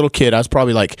I was a little kid. I was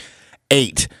probably like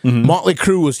 8. Motley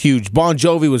Crue was huge. Bon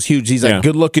Jovi was huge. These like Yeah.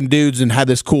 good-looking dudes and had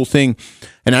this cool thing.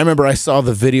 And I remember I saw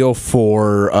the video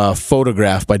for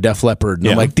 "Photograph" by Def Leppard, and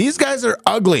I'm Yeah. like, these guys are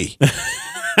ugly.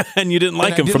 And you didn't like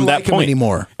And I him didn't from like that him point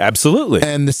anymore. Absolutely.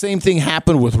 And the same thing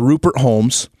happened with Rupert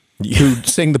Holmes, who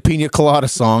sang the Pina Colada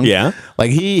song. Yeah.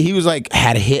 like he was like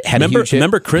had a hit. Had a remember huge hit.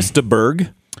 remember Chris de Burgh?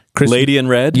 Lady in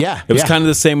Red? Yeah, It was yeah. kind of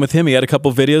the same with him. He had a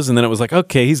couple videos, and then it was like,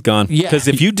 okay, he's gone. Yeah. Because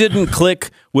if you didn't click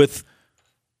with,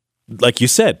 like you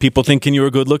said, people thinking you were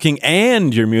good looking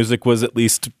and your music was at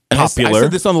least And I popular.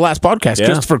 said this on the last podcast. Yeah.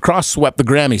 Christopher Cross swept the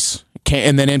Grammys,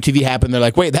 and then MTV happened. They're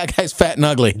like, wait, that guy's fat and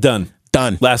ugly. Done.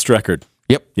 Last record.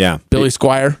 Yep. Yeah. Billy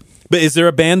Squire. But is there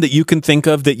a band that you can think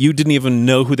of that you didn't even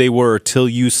know who they were till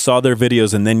you saw their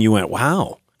videos and then you went,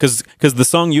 wow? Because the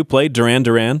song you played, Duran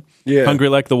Duran, Yeah. Hungry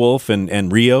Like the Wolf,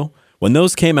 and Rio, when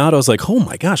those came out, I was like, oh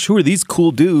my gosh, who are these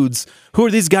cool dudes? Who are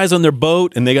these guys on their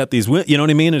boat? And they got these, you know what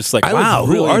I mean? It's like, I wow, was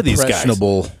who really are these guys?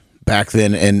 impressionable back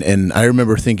then, and I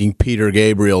remember thinking Peter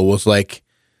Gabriel was like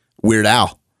Weird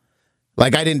Al.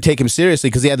 Like, I didn't take him seriously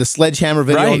because he had the Sledgehammer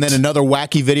video Right. and then another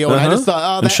wacky video, and I just thought,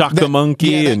 oh, And Shock the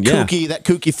Monkey, that and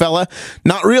kooky fella,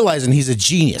 not realizing he's a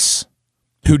genius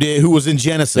who was in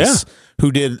Genesis,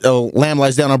 who did Lamb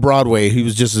Lies Down on Broadway. He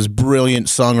was just this brilliant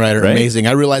songwriter, Right. amazing.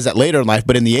 I realized that later in life,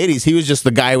 but in the 80s, he was just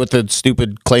the guy with the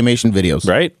stupid claymation videos.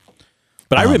 Right.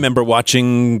 But I remember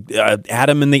watching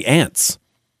Adam and the Ants.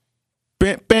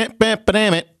 Bam, bam, bam,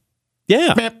 ba-damn it.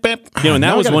 Yeah. Bam, bam. You know, and Now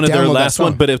that I was gotta one of their download that last song.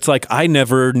 one, but it's like I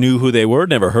never knew who they were,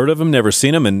 never heard of them, never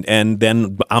seen them, and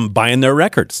then I'm buying their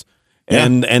records. Yeah.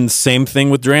 And same thing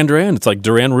with Duran Duran. It's like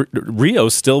Rio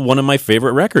is still one of my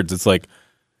favorite records. It's like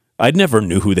I never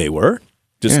knew who they were.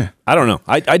 Just Yeah. I don't know.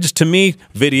 I just, to me,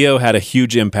 video had a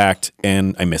huge impact,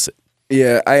 and I miss it.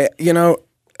 Yeah,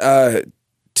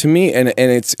 to me, and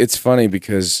it's funny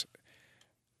because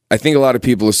I think a lot of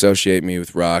people associate me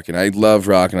with rock, and I love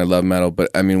rock and I love metal. But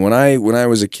I mean, when I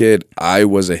was a kid, I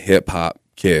was a hip hop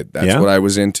kid. That's Yeah? what I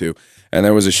was into. And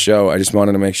there was a show. I just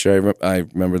wanted to make sure I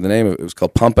remember the name of it. It was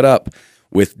called Pump It Up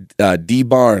with Dee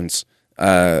Barnes.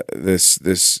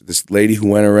 This lady who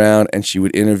went around and she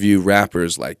would interview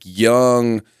rappers, like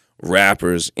young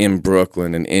rappers in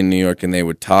Brooklyn and in New York, and they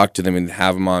would talk to them and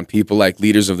have them on. People like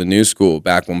Leaders of the New School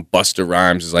back when Busta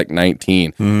Rhymes was like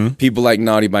 19. People like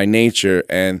Naughty by Nature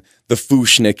and the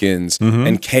Fushnikins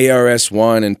and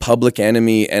KRS-One and Public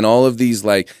Enemy and all of these,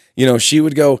 like, you know, she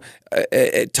would go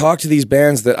talk to these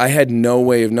bands that I had no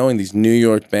way of knowing, these New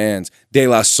York bands, De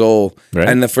La Soul. Right.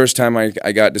 And the first time I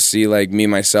got to see like Me,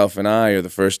 Myself and I, or the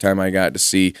first time I got to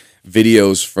see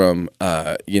videos from,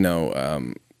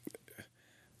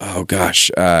 oh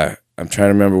gosh, I'm trying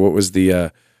to remember what was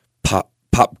the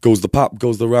pop goes the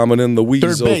ramen and the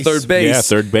weasel. Third Base. Yeah,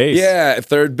 Third Base. Yeah,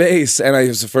 Third Base. And it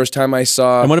was the first time I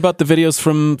saw. And what about the videos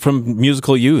from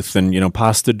Musical Youth and, you know,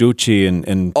 Pasta Ducci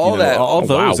and All you know, that. all Oh,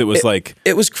 those? wow. It was like,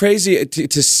 It was crazy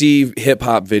to see hip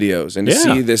hop videos and to Yeah.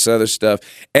 see this other stuff.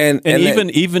 And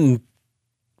even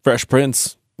Fresh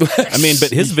Prince. I mean,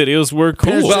 but his videos were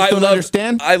cool. Parents Well, don't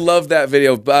understand. I love that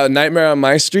video. Nightmare on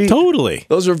My Street. Totally.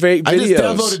 Those are great I just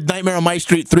videos. downloaded Nightmare on My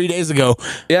Street 3 days ago.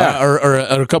 Yeah. Or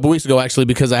a couple weeks ago, actually,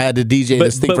 because I had to DJ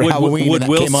this thing for Halloween. would and that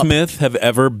Will came up. Smith have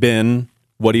ever been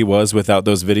what he was without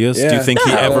those videos? Do Yeah. you think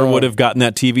he No. ever would have gotten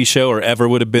that TV show or ever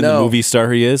would have been the No. movie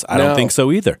star he is? I No. don't think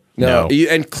so either. No.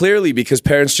 And clearly, because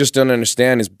parents just don't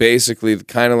understand, is basically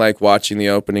kind of like watching the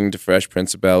opening to Fresh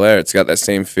Prince of Bel-Air. It's got that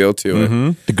same feel to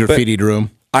it. The graffitied room.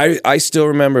 I still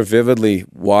remember vividly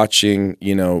watching,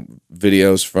 you know,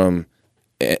 videos from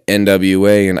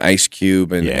NWA and Ice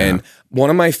Cube and one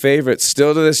of my favorites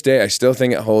still to this day, I still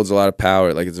think it holds a lot of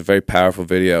power. Like, it's a very powerful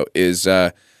video, is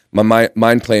My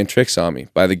Mind Playing Tricks on Me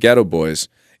by the Ghetto Boys.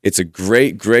 It's a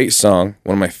great, great song.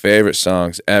 One of my favorite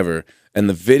songs ever. And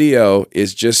the video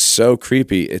is just so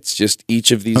creepy. It's just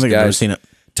each of these I think I've never guys seen it.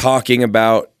 talking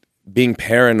about being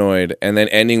paranoid and then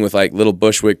ending with like little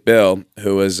Bushwick Bill,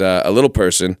 who was a little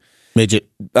person, Midget.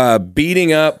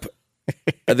 beating up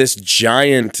this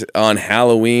giant on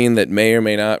Halloween that may or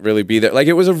may not really be there. Like,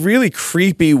 it was a really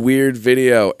creepy, weird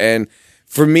video. And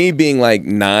for me being like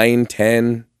 9,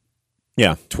 10,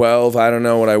 Yeah. 12, I don't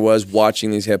know what I was,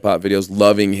 watching these hip hop videos,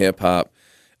 loving hip hop,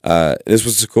 this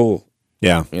was cool.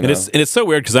 Yeah. You And know? it's so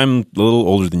weird because I'm a little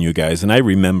older than you guys. And I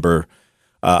remember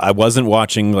I wasn't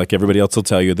watching, like everybody else will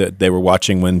tell you, that they were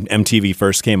watching when MTV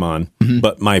first came on.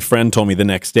 But my friend told me the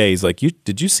next day, he's like,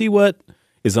 did you see what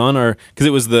is on our, because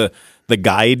it was the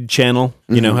guide channel,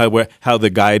 you know, how the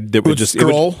guide that would just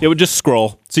scroll? it would just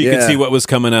scroll so you could Yeah. see what was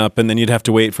coming up, and then you'd have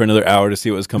to wait for another hour to see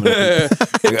what was coming up.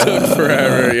 It took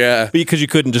forever, yeah. Because you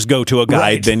couldn't just go to a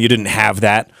guide, then you didn't have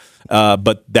that.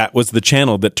 But that was the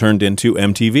channel that turned into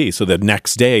MTV. So the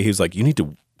next day, he was like, you need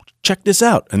to check this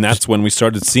out. And that's when we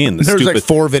started seeing the There's stupid... like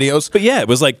 4 videos. But yeah, it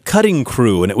was like Cutting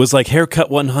Crew, and it was like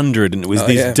Haircut 100, and it was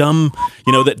these yeah. dumb,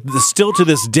 you know, that still to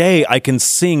this day, I can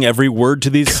sing every word to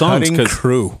these songs. Cutting 'Cause-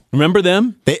 Crew. Remember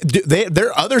them?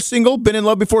 Their other single, "Been in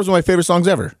Love Before," is one of my favorite songs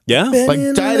ever. Yeah? Like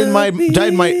died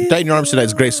in your arms tonight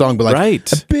is a great song, but like Right.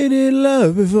 I've been in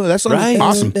love before. That song Right. is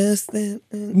awesome.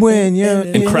 When you're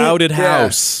And Crowded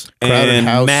House, Crowded and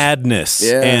House. Madness,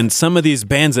 Yeah. and some of these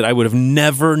bands that I would have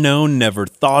never known, never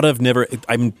thought of,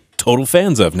 I'm total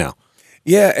fans of now.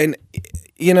 Yeah, and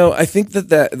you know, I think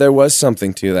that there was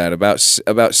something to that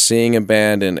about seeing a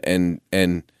band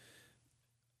and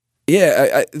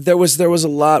yeah, there was a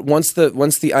lot once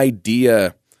the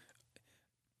idea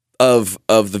of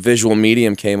the visual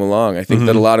medium came along. I think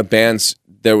that a lot of bands,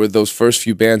 there were those first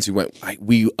few bands who went,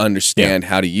 we understand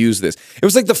how to use this. It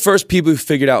was like the first people who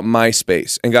figured out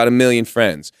MySpace and got 1 million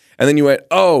friends, and then you went,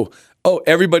 oh,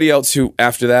 everybody else who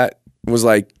after that was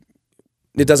like,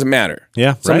 it doesn't matter.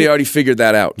 Yeah, Somebody right. already figured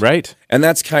that out. Right. And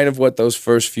that's kind of what those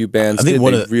first few bands I think did.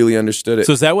 one They of the- really understood it.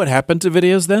 So is that what happened to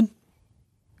videos then?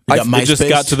 You got It just MySpace.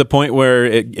 got to the point where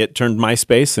it turned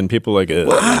MySpace and people like, I don't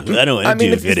want to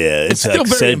do video. It's still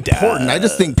very important. I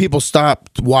just think people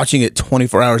stopped watching it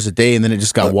 24 hours a day, and then it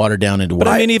just got watered down into. But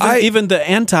I what? mean, even the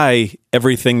anti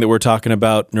everything that we're talking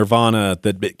about, Nirvana,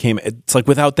 that became, it's like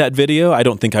without that video, I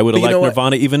don't think I would have But you know liked what?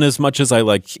 Nirvana even as much as I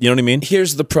like, you know what I mean?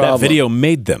 Here's the That problem. video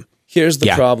made them. Here's the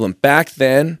Yeah. problem. Back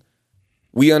then,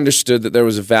 we understood that there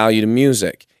was a value to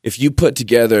music. If you put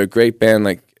together a great band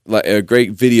like a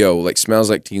great video like Smells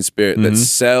Like Teen Spirit that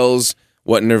sells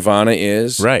what Nirvana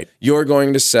is, Right. you're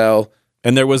going to sell.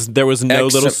 And there was no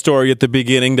little story at the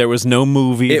beginning. There was no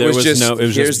movie. It was just bam. It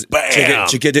was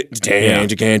You could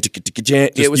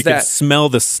that. smell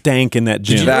the stank in that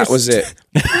gym. That was it.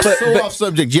 But, so off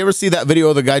subject. Do you ever see that video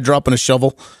of the guy dropping a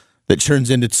shovel that turns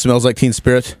into "Smells Like Teen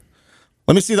Spirit"?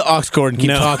 Let me see the aux cord and keep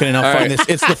No. talking, and I'll All find right.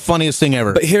 this. It's the funniest thing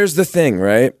ever. But here's the thing,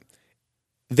 right?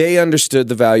 They understood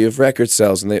the value of record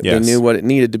sales, and they Yes. knew what it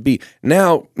needed to be.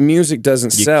 Now, music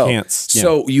doesn't You sell. can't, yeah.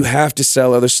 So you have to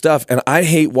sell other stuff. And I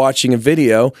hate watching a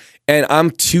video, and I'm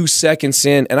 2 seconds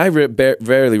in, and I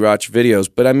rarely watch videos,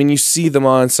 but I mean, you see them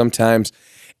on sometimes,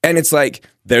 and it's like,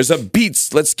 there's a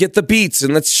Beats. Let's get the Beats,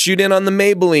 and let's shoot in on the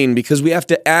Maybelline, because we have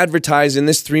to advertise in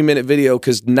this 3-minute video,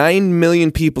 because 9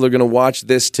 million people are going to watch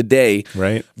this today,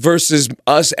 Right. versus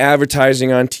us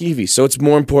advertising on TV. So it's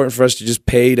more important for us to just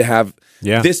pay to have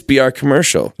this be our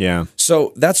commercial. Yeah.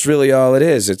 So that's really all it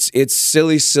is. It's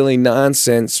silly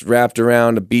nonsense wrapped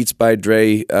around a Beats by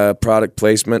Dre product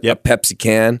placement, Yep. a Pepsi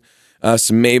can,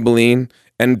 some Maybelline,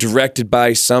 and directed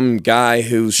by some guy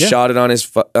who shot it on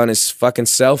his fucking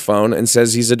cell phone and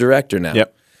says he's a director now.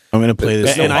 Yep. I'm going to play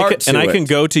this. And art I to can it.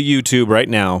 go to YouTube right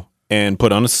now and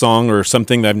put on a song or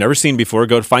something that I've never seen before.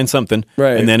 Go to find something,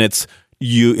 Right. And then it's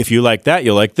you. If you like that,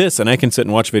 you'll like this, and I can sit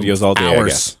and watch videos all day. I Hours.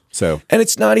 guess. So And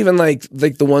it's not even like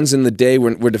the ones in the day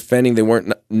we're defending. They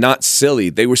weren't not silly.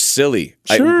 They were silly.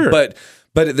 Sure.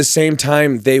 But at the same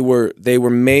time, they were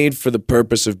made for the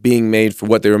purpose of being made for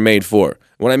what they were made for.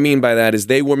 What I mean by that is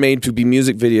they were made to be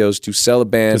music videos to sell a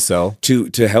band,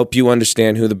 to help you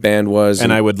understand who the band was,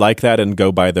 and I would like that and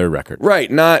go buy their record.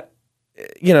 right, not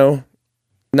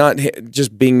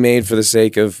just being made for the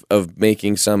sake of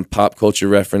making some pop culture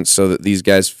reference so that these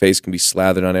guys' face can be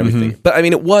slathered on everything. But I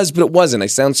mean, it was, but it wasn't. I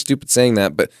sound stupid saying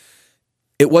that, but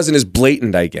it wasn't as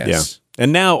blatant, I guess. Yeah.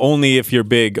 And now only if you're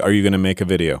big are you going to make a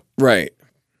video. Right.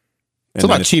 It's a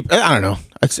lot cheap. I don't know.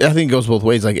 I think it goes both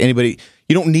ways. Like anybody,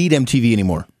 you don't need MTV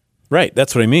anymore. Right,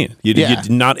 that's what I mean.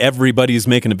 Not everybody's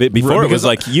making a bit. Before Right, it was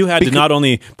because- like you had to not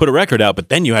only put a record out, but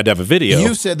then you had to have a video.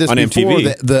 You said this on before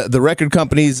MTV. that the record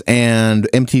companies and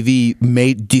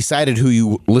MTV decided who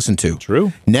you listen to.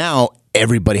 True. Now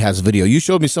everybody has a video. You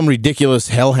showed me some ridiculous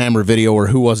Hellhammer video, or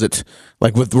who was it?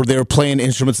 Like where they were playing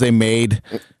instruments they made.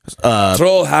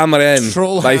 Trollhammeren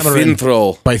by Trollhammeren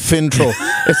Fintroll. By Fintroll.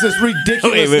 It's this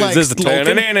ridiculous. Wait, like, is this the Tolkien-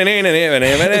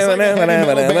 It's like a heavy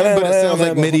metal band, but it sounds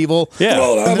like medieval. Yeah.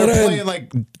 And they're playing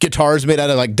like guitars made out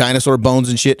of like dinosaur bones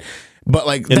and shit. But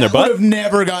like In that their butt? would have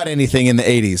never got anything in the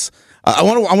 80s. I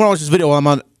want to watch this video while I'm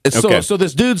on. Okay. So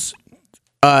this dude's.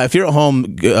 If you're at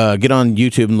home, get on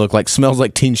YouTube and look like Smells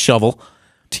Like Teen Shovel.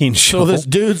 Teen So Shovel. this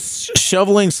dude's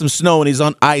shoveling some snow and he's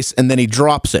on ice and then he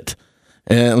drops it.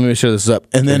 And let me show this up.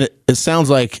 And then it sounds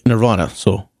like Nirvana.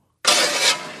 So.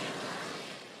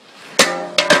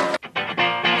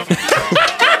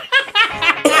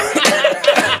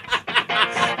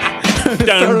 Dun,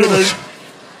 dun, dun.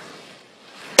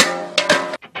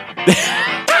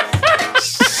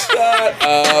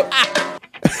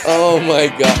 Oh my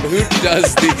god, who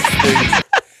does these things?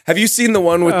 Have you seen the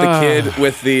one with the kid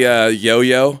with the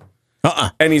yo-yo?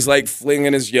 And he's like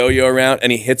flinging his yo-yo around,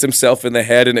 and he hits himself in the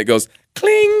head, and it goes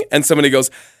cling, and somebody goes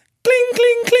cling,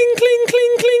 cling, cling, cling,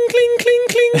 cling, cling, cling, cling,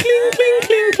 cling, cling, cling,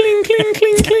 cling, cling, cling,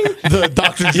 cling, cling. The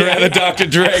Dr. Dre. Yeah, the Dr.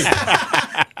 Dre.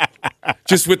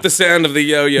 Just with the sound of the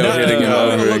yo-yo hitting him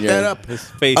over Look again. that up. His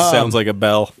face sounds like a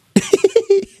bell.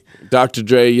 Dr.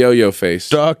 Dre yo-yo face.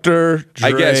 Dr. Dre.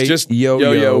 I guess just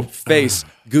yo-yo face.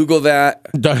 Google that.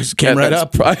 Just came right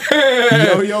up.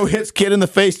 Yo-yo hits kid in the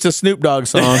face to Snoop Dogg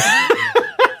song.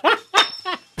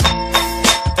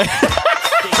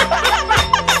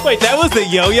 Wait, that was the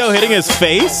yo-yo hitting his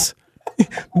face?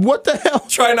 What the hell?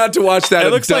 Try not to watch that It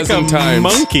a looks like a dozen times.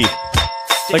 monkey.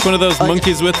 Like one of those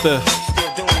monkeys with the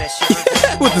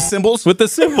With the cymbals? with the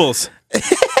cymbals.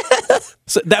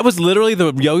 So that was literally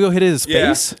the yo-yo hit his Yeah.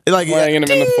 face? Like Playing him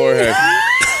in the forehead.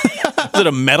 Is it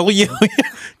a metal yo-yo?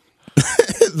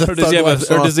 Or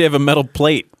does he have a metal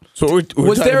plate? So we're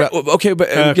Was talking there about, okay? But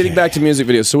Okay. getting back to music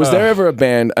videos. So was there ever a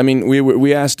band? I mean,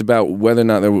 we asked about whether or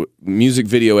not the music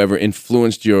video ever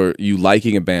influenced you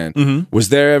liking a band. Was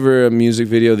there ever a music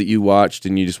video that you watched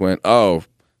and you just went, "Oh,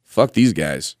 fuck these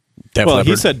guys"? Def Well, he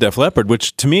Leppard. said Def Leppard,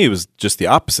 which to me was just the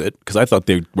opposite because I thought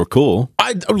they were cool.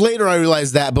 Later I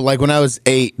realized that, but like when I was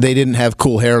 8, they didn't have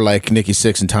cool hair like Nikki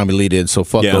Sixx and Tommy Lee did, so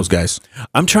fuck Yeah. those guys.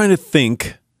 I'm trying to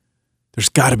think. There's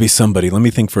got to be somebody. Let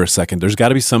me think for a second. There's got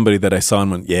to be somebody that I saw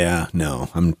and went, yeah, no,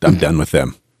 I'm done with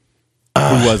them.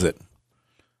 Who was it?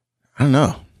 I don't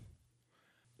know.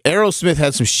 Aerosmith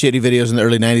had some shitty videos in the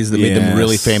early 90s that made them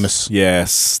really famous.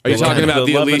 Yes. Are you talking about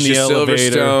the Love in Alicia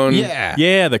Elevator. Silverstone? Yeah.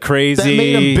 Yeah, the crazy. That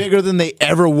made them bigger than they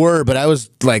ever were, but I was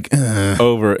like,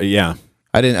 Over, yeah,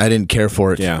 I didn't care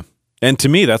for it. yeah. And to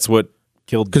me, that's what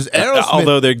killed. 'Cause Aerosmith-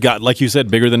 although they got, like you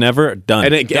said, bigger than ever, done.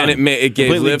 And it Done. gave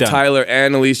Completely Liv done. Tyler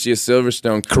and Alicia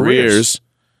Silverstone careers.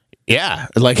 Yeah.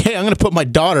 Like, hey, I'm going to put my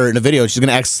daughter in a video. She's going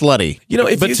to act slutty. You know,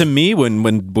 if But you, to me,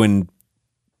 when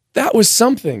that was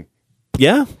something.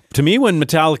 Yeah. To me, when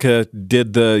Metallica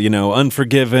did the,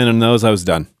 Unforgiven and those, I was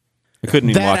done. I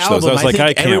couldn't even watch those. I was like,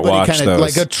 I can't watch those.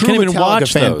 Like a true can't even Metallica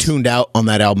watch fan those. tuned out on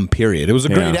that album, period. It was a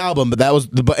great album,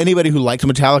 but anybody who liked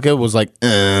Metallica was like,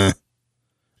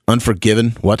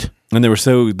 Unforgiven, what? And they were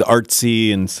so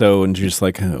artsy and you're just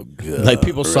like, oh, God. Like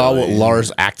people saw what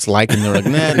Lars acts like and they're like,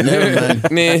 nah, never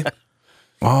mind. Meh.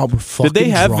 Oh, we're fucking Did they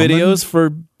have drumming? videos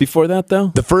for before that,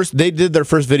 though? They did their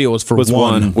first video was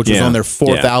One, which was on their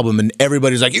fourth album, and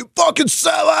everybody's like, "You fucking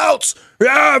sellouts!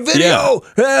 Yeah, video!"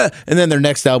 Yeah. And then their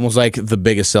next album was like the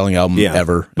biggest selling album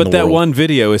ever. But in the that world. one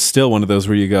video is still one of those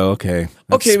where you go, okay,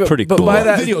 that's pretty but cool. by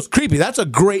That video's creepy. That's a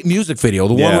great music video.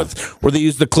 The one where they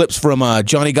use the clips from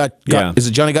Johnny got is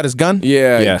it Johnny Got His Gun?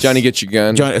 Yeah, Yes. Johnny Get Your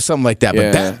Gun. Something like that.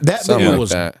 Yeah, But that something video like was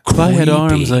that. If I had creepy.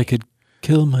 arms, I could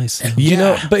kill myself.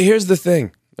 But here's the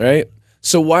thing, right?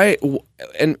 So why,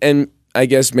 and I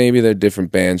guess maybe they're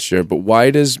different bands, sure, but why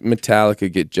does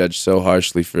Metallica get judged so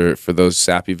harshly for those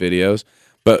sappy videos?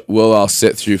 But we'll all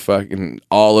sit through fucking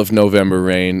all of November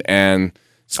Rain and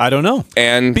I don't know.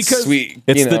 and Because sweet.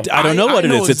 It's you know. I don't know what I it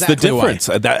know is. It's exactly the why. difference.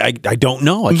 I don't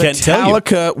know. I can't tell you.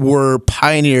 Metallica were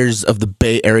pioneers of the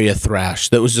Bay Area thrash.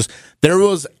 There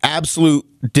was absolute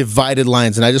divided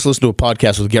lines. And I just listened to a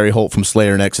podcast with Gary Holt from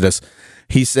Slayer and Exodus.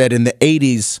 He said in the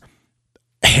 80s,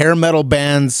 hair metal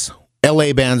bands,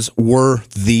 LA bands were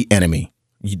the enemy.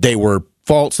 They were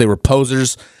false. They were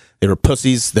posers. They were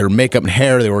pussies. Their makeup and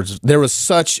hair. There was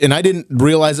such, and I didn't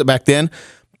realize it back then.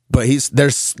 But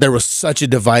there was such a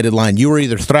divided line. You were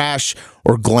either thrash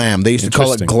or glam. They used to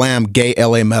call it glam, gay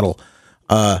LA metal.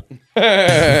 That's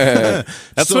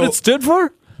what it stood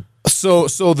for? So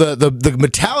the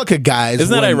Metallica guys.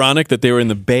 Isn't that ironic that they were in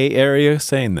the Bay Area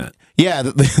saying that? Yeah,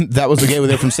 that was the guy. They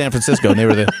were from San Francisco, and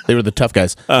they were the tough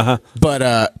guys.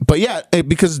 But yeah,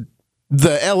 because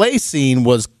the LA scene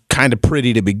was kind of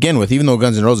pretty to begin with, even though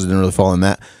Guns N' Roses didn't really fall in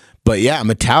that. But yeah,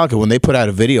 Metallica, when they put out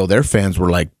a video, their fans were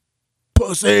like,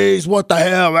 "Pussies, what the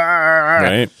hell?"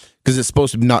 Right? Because it's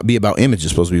supposed to not be about image;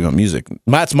 it's supposed to be about music.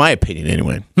 That's my opinion,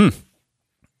 anyway.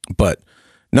 But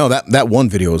no, that one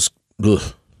video was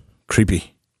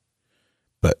creepy.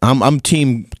 But I'm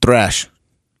team thrash.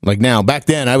 Like now, back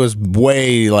then I was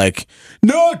way like,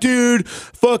 no, dude,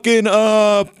 fucking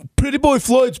Pretty Boy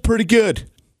Floyd's pretty good.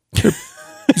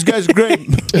 These guys are great.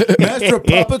 Master of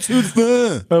Puppets, who's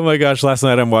fun? Oh my gosh! Last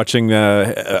night I'm watching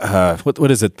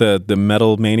what is it? The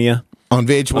Metal Mania On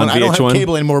VH1. on VH1. I don't have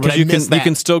cable anymore, but I miss that. You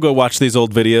can still go watch these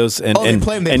old videos. And they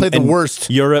play them. They play the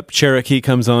worst. Europe Cherokee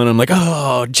comes on. I'm like,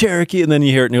 oh, Cherokee, and then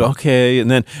you hear it and you go, okay,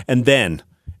 and then.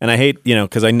 And I hate,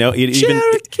 because I know it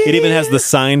even has the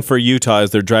sign for Utah as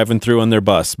they're driving through on their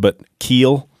bus. But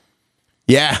Keel,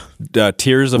 Yeah.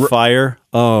 Tears of Fire.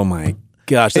 Oh my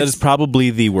gosh, that is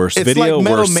probably the worst It's video. like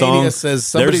Metal worst Mania song. says,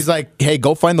 somebody's like, hey,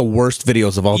 go find the worst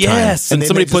videos of all time. Yes, and then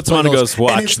somebody they just puts them play on and those, goes,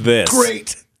 watch it's this.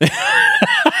 Great.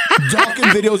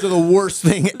 Dawkins videos are the worst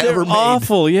thing ever made.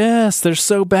 Awful, yes, they're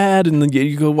so bad, and then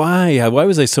you go, why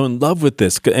was I so in love with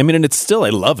this? I mean, and it's still, I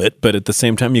love it, but at the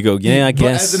same time you go, yeah, I But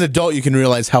guess. as an adult, you can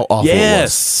realize how awful it was.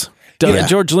 Yes, Yeah.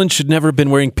 George Lynch should never have been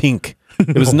wearing pink.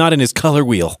 It was not in his color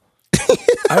wheel.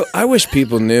 I wish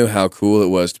people knew how cool it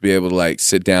was to be able to like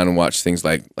sit down and watch things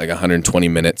like 120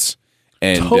 minutes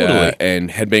and Totally. And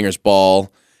Headbangers Ball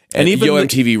and even Yo the-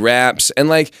 MTV Raps and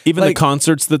like Even the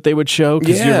concerts that they would show,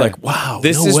 because yeah, you're like, wow,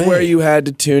 this no is way. where you had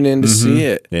to tune in to see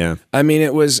it. Yeah. I mean,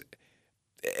 it was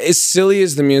as silly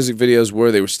as the music videos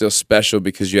were. They were still special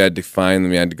because you had to find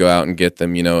them, you had to go out and get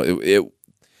them. It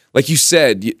like you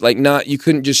said, you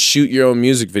couldn't just shoot your own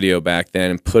music video back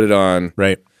then and put it on.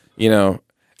 Right.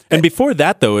 And before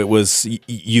that, though, it was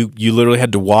you literally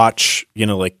had to watch,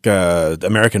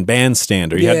 American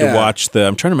Bandstand, or you had to Yeah. watch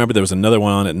I'm trying to remember, there was another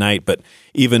one on at night, but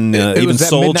even It was that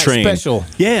Soul midnight Train. special.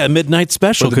 Yeah, a midnight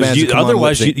special, Where the bands because would come on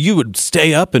otherwise lip sync. you would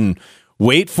stay up and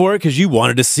wait for it because you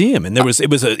wanted to see him, and it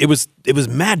was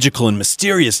magical and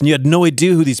mysterious, and you had no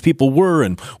idea who these people were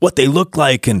and what they looked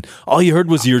like, and all you heard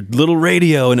was your little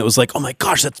radio, and it was like, oh my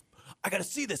gosh, I got to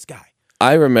see this guy.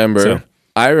 I remember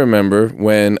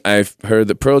when I heard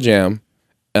that Pearl Jam,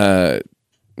 was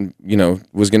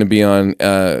going to be on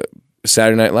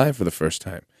Saturday Night Live for the first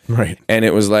time. Right. And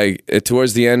it was like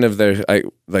towards the end of their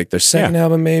second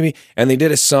album, maybe, and they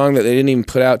did a song that they didn't even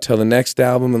put out till the next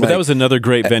album. And But that was another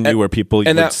great venue where people would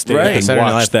stay right. and Saturday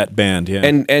Night watch Live. that band. Yeah.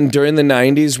 and during the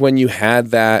 90s when you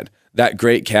had that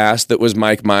great cast that was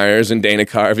Mike Myers and Dana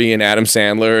Carvey and Adam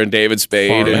Sandler and David Spade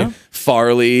Farley. and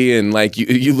Farley and like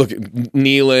you look at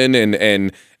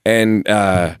Nealon and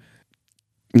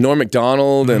Norm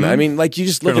Macdonald and I mean like you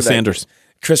just look Colonel at that. Sanders.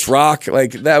 Chris Rock,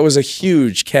 like that was a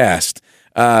huge cast.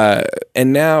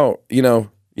 And now,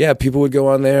 Yeah, people would go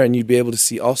on there and you'd be able to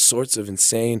see all sorts of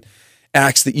insane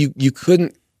acts that you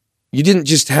didn't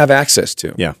just have access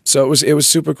to. Yeah. So it was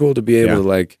super cool to be able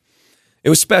to it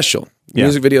was special. Yeah.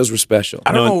 Music videos were special.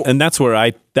 I don't know, and that's where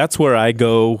I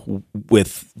go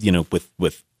with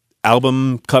with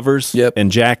album covers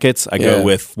and jackets. I go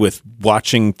with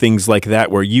watching things like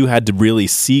that where you had to really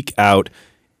seek out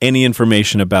any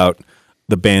information about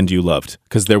the band you loved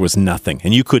because there was nothing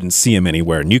and you couldn't see them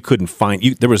anywhere and you couldn't find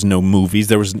there was no movies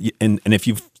and if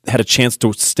you've had a chance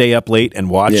to stay up late and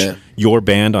watch your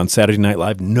band on Saturday Night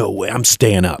Live, no way I'm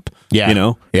staying up.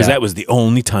 Because that was the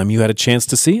only time you had a chance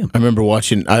to see them. I remember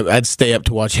watching. I'd stay up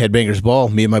to watch Headbangers Ball.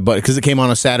 Me and my buddy, because it came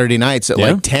on Saturday nights at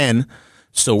like 10.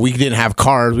 So we didn't have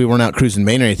cars. We weren't out cruising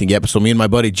Maine or anything yet. So me and my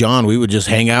buddy John, we would just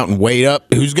hang out and wait up.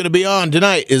 Who's going to be on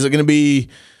tonight? Is it going to be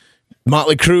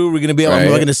Motley Crue? We're going to be on. Am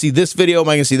I going to see this video? Am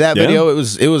I going to see that video? It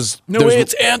was. No way,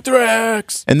 it's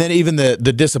Anthrax. And then even the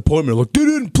disappointment, like they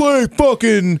didn't play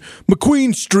fucking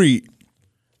McQueen Street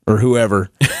or whoever.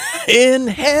 In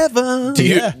heaven.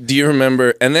 Do you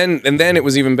remember? And then it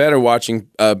was even better watching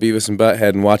Beavis and Butthead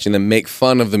and watching them make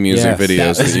fun of the music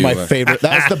videos. That was my favorite.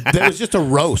 That was just a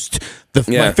roast.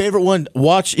 My favorite one.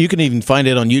 You can even find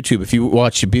it on YouTube if you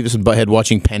watch Beavis and Butthead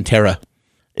watching Pantera.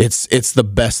 It's the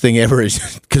best thing ever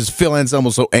because Phil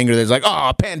Anselmo's so angry. There's like,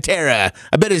 oh, Pantera.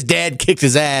 I bet his dad kicked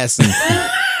his ass. And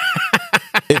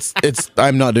it's.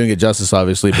 I'm not doing it justice,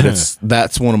 obviously, but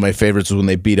that's one of my favorites is when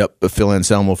they beat up Phil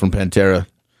Anselmo from Pantera.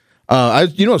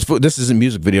 This isn't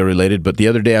music video related, but the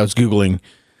other day I was Googling.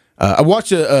 I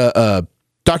watched a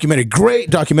documentary, great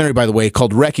documentary, by the way,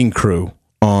 called Wrecking Crew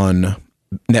on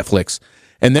Netflix.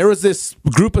 And there was this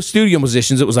group of studio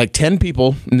musicians. It was like 10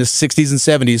 people in the 60s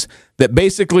and 70s that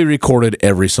basically recorded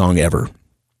every song ever.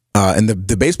 And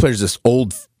the bass player is this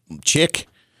old chick,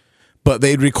 but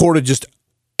they'd recorded just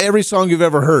every song you've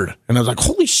ever heard. And I was like,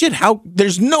 holy shit,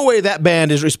 there's no way that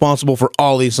band is responsible for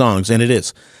all these songs. And it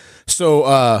is.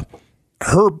 So,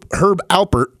 Herb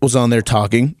Alpert was on there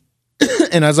talking,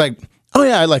 and I was like, oh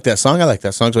yeah, I like that song. So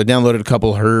I downloaded a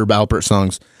couple Herb Alpert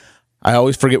songs. I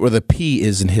always forget where the P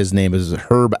is in his name. Is it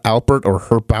Herb Alpert or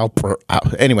Herb Alpert?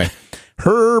 Anyway,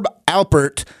 Herb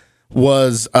Alpert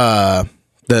was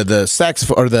the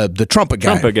saxophone or the trumpet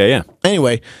guy. Trumpet guy, yeah.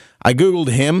 Anyway, I Googled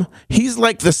him. He's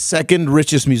like the second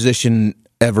richest musician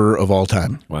ever of all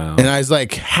time. Wow. And I was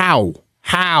like, how?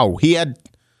 He had...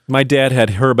 My dad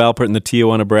had Herb Alpert and the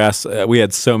Tijuana Brass. We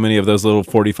had so many of those little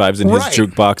 45s in his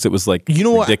jukebox. It was like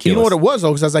ridiculous. You know what it was,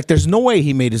 though? Because I was like, there's no way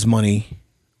he made his money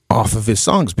off of his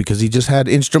songs because he just had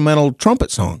instrumental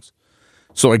trumpet songs.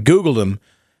 So I Googled him.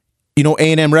 You know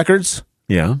A&M Records?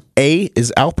 Yeah. A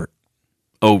is Alpert.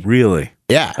 Oh, really?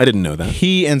 Yeah. I didn't know that.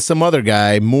 He and some other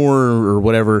guy, Moore or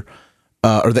whatever,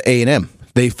 or the A&M,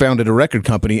 they founded a record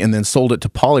company and then sold it to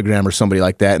Polygram or somebody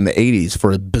like that in the 80s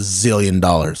for $1 billion.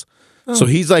 So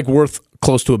he's like worth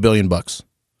close to $1 billion.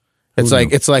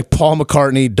 It's like Paul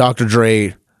McCartney, Dr.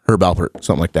 Dre, Herb Alpert,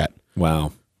 something like that.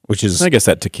 Wow. Which is, I guess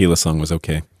that Tequila song was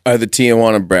okay. Are the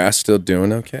Tijuana Brass still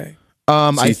doing okay?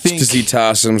 I think does he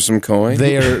toss them some coin?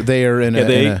 They are in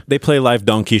they play live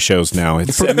donkey shows now.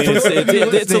 It's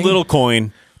a little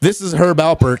coin. This is Herb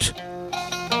Alpert.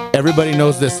 Everybody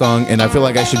knows this song, and I feel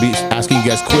like I should be asking you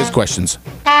guys quiz questions.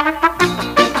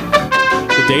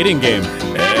 The dating game.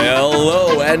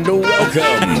 Hello and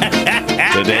welcome.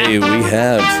 Today we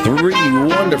have 3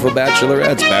 wonderful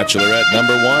bachelorettes. Bachelorette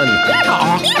number 1.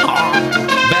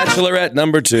 Bachelorette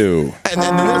number 2. And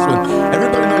then this one.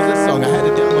 Everybody knows this song. I had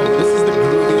to download it. This is the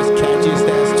grooviest, catchiest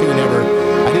ass tune ever.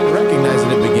 I didn't recognize it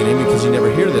at the beginning because you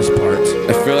never hear this part.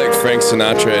 I feel like Frank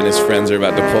Sinatra and his friends are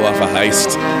about to pull off a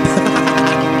heist.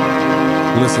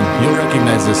 Listen, you'll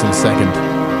recognize this in a second.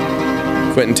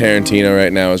 Quentin Tarantino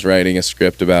right now is writing a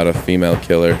script about a female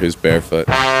killer who's barefoot.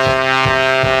 Wow,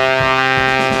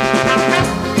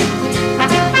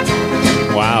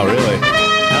 really?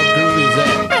 How groovy is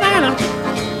that?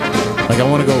 Like, I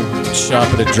want to go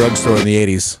shop at a drugstore in the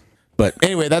 80s. But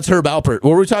anyway, that's Herb Alpert.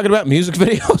 What were we talking about? Music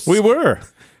videos? We were.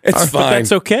 It's But fine.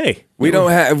 that's okay. We don't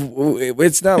have.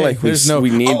 It's not like we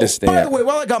need to stay. By the way,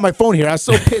 while I got my phone here, I was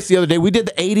so pissed the other day. We did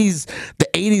the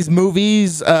 80s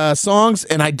movies songs,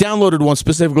 and I downloaded one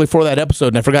specifically for that episode,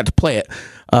 and I forgot to play it.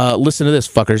 Listen to this,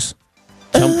 fuckers.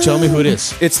 Tell me who it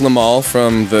is. It's Lamal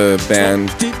from the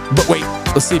band. But wait,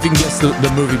 let's see if you can guess the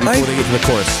movie before they get to the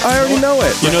chorus. I already know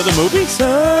it. You know the movie?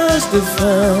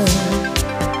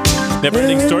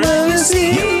 Neverending Story? Is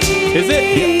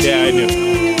it? Yeah, I knew.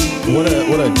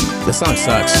 The song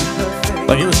sucks.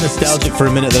 Like, it was nostalgic for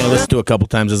a minute, then I listened to it a couple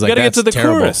times. I was like, Gotta that's get to the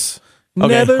terrible. chorus. Okay,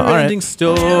 Never all right. ending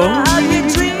story.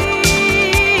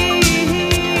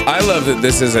 I love that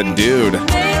this is a dude.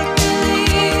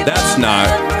 That's not.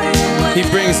 He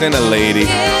brings in a lady.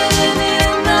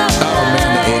 Oh man,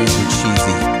 the 80s were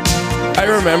cheesy. I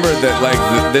remember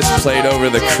that this played over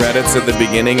the credits at the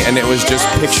beginning, and it was just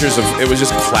pictures of. It was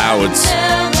just clouds.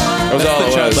 That was all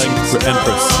it was. Like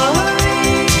Empress.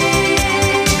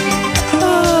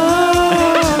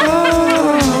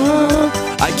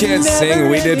 I can't sing.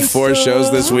 We did 4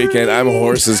 shows this weekend. I'm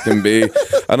hoarse as can be.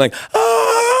 I'm like,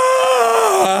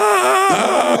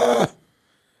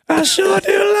 I sure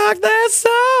do like that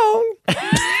song.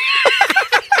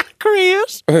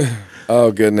 Chris.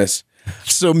 Oh, goodness.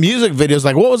 So music videos,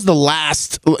 like, what was the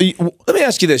last? Let me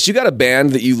ask you this. You got a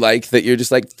band that you like that you're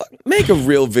just like, make a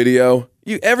real video.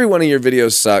 Every one of your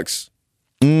videos sucks.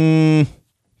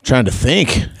 Trying to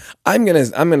think. I'm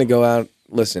gonna go out.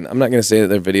 Listen, I'm not gonna say that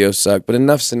their videos suck, but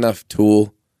enough's enough,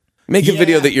 Tool. Make a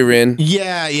video that you're in.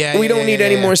 Yeah. We don't need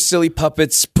any more silly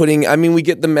puppets we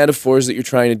get the metaphors that you're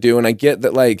trying to do, and I get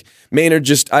that, like, Maynard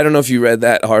I don't know if you read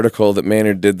that article that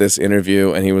Maynard did this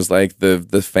interview, and he was like,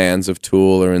 the fans of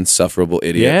Tool are insufferable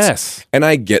idiots. Yes. And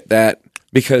I get that,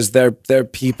 because they're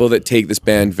people that take this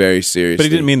band very seriously. But he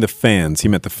didn't mean the fans. He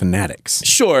meant the fanatics.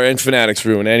 Sure, and fanatics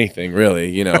ruin anything,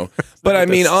 really, But I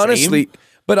mean, honestly,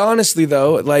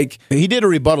 though, like... He did a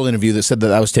rebuttal interview that said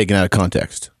that was taken out of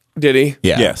context. Did he?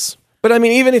 Yeah. Yes. But I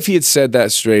mean, even if he had said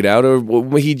that straight out,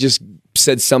 or he just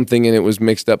said something and it was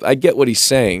mixed up, I get what he's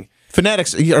saying.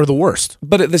 Fanatics are the worst.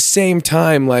 But at the same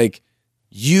time, like,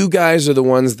 you guys are the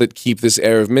ones that keep this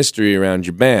air of mystery around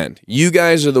your band. You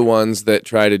guys are the ones that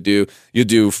try to do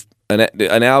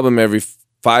an album every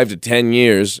 5 to 10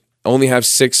 years, only have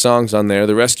 6 songs on there.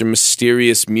 The rest are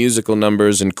mysterious musical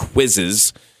numbers and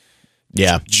quizzes.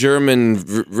 Yeah.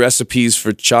 German recipes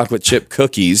for chocolate chip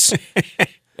cookies.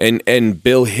 And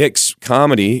Bill Hicks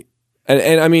comedy,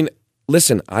 and I mean,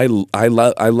 listen, I love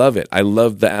it. I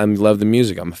love the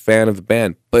music. I'm a fan of the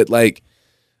band, but like,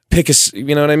 pick a,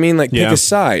 you know what I mean? Like, pick a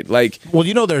side. Like, well,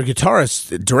 their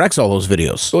guitarist directs all those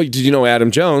videos. Well, did you know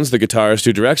Adam Jones, the guitarist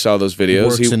who directs all those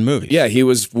videos, Works in movies. Yeah, he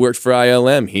worked for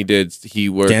ILM. He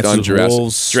worked Dances on with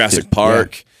Wolves. Jurassic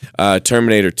Park,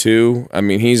 Terminator 2. I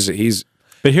mean, he's.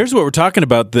 But here's what we're talking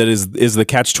about. That is the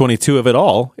catch-22 of it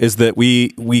all. Is that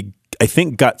we I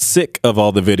think got sick of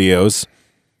all the videos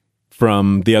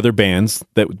from the other bands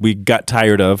that we got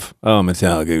tired of. Oh,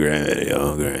 Metallica, great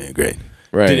video, great.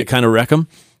 Right. Did it kind of wreck them?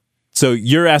 So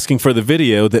you're asking for the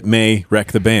video that may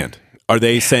wreck the band. Are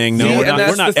they saying, no,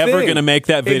 we're not ever going to make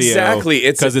that video exactly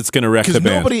because it's going to wreck the band?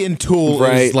 Because nobody in Tool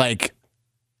is like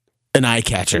an eye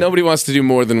catcher. Nobody wants to do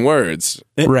more than words.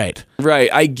 Right. Right,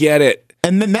 I get it.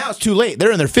 And then now it's too late.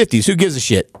 They're in their 50s. Who gives a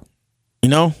shit?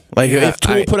 If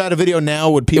Tool put out a video now,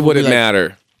 would people? It wouldn't be like,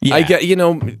 matter. Yeah. I get.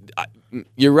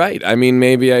 You're right. I mean,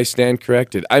 maybe I stand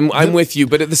corrected. I'm with you,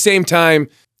 but at the same time.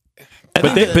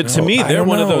 But to me, they're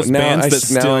one of those bands that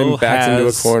still I'm backed into a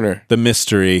has corner. the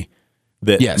mystery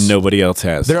that Yes. nobody else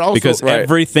has. They're also- because right.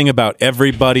 everything about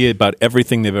everybody, about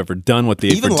everything they've ever done, what they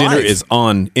ate Even for dinner live. is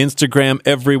on Instagram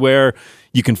everywhere.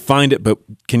 You can find it, but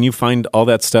can you find all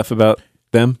that stuff about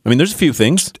them? I mean, there's a few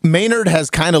things. Maynard has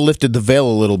kind of lifted the veil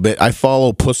a little bit. I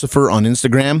follow Pussifer on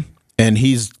Instagram, and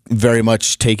he's very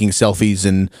much taking selfies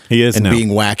and He is and now. being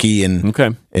wacky and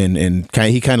Okay. and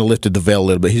he kind of lifted the veil a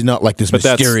little bit. He's not like this But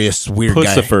that's mysterious weird guy.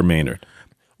 Pussifer Maynard.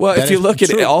 Well, That if you is look at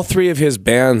true. it, all 3 of his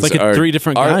bands Like are 3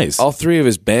 different guys. All 3 of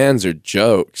his bands are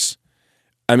jokes.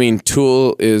 I mean,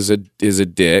 Tool is a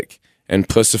dick, and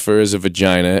Pussifer is a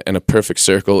vagina, and A Perfect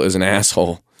Circle is an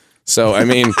asshole. So I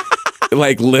mean,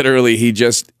 like literally, he's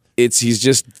just.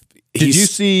 Did you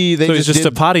see? They So he's just did,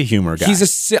 a potty humor guy.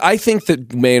 I think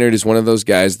that Maynard is one of those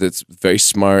guys that's very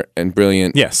smart and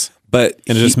brilliant. yes. but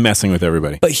And just messing with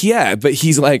everybody. but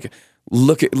he's like,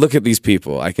 look at these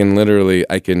people. I can literally,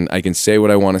 I can say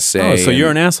what I want to say. Oh, so and-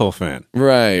 you're an asshole fan.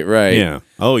 right. Yeah.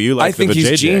 Oh, you like I think the he's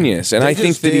JJ. genius, and they I think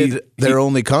just that did their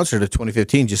only concert of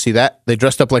 2015. Did you see that? They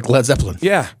dressed up like Led Zeppelin.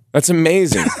 yeah, that's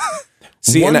amazing.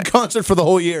 See, One and concert for the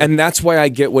whole year. And that's why I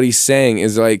get what he's saying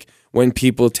is like when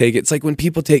people it's like when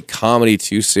people take comedy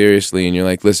too seriously, and you're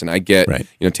like, listen, I get, Right.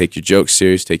 take your jokes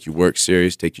serious, take your work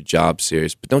serious, take your job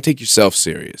serious, but don't take yourself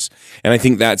serious. And I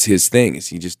think that's his thing is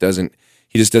he just doesn't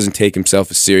take himself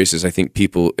as serious as I think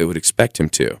people would expect him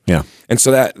to. Yeah. And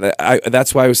so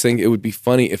that's why I was thinking it would be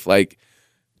funny if like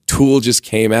Tool just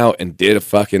came out and did a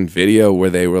fucking video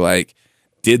where they were like,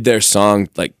 did their song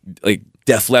like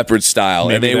Def Leppard style,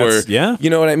 Maybe and they were, that's- yeah. you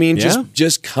know what I mean? Yeah.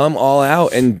 Just come all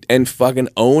out and fucking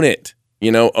own it.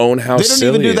 Own how they don't silly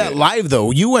even do it that is. live though.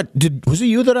 Was it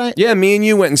you that I? Yeah, me and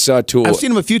you went and saw Tool. I've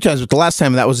seen him a few times, but the last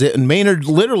time that was it. And Maynard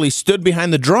literally stood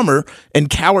behind the drummer and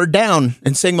cowered down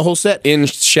and sang the whole set. in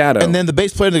shadow. And then the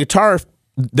bass player and the guitar,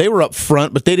 they were up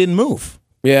front, but they didn't move.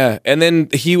 Yeah, and then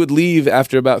he would leave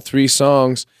after about 3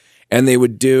 songs, and they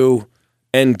would do,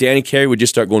 and Danny Carey would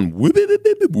just start going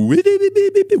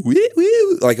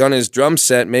like on his drum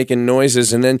set, making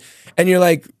noises, and you're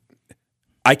like,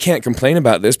 I can't complain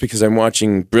about this because I'm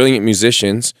watching brilliant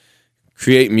musicians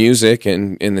create music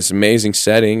and in this amazing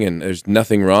setting, and there's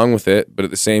nothing wrong with it. But at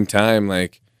the same time,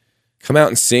 like, come out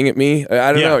and sing at me.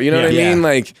 I don't know. You know what I mean?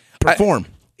 Like, Perform.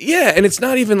 Yeah, and it's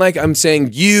not even like I'm saying,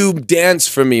 you dance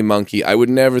for me, monkey. I would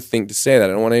never think to say that.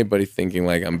 I don't want anybody thinking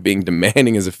like I'm being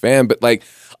demanding as a fan, but like,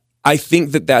 I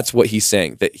think that that's what he's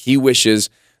saying, that he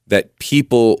wishes that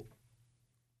people,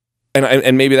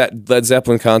 and maybe that Led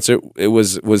Zeppelin concert, it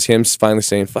was him finally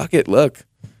saying, fuck it, look,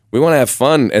 we want to have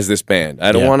fun as this band.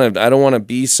 I don't want to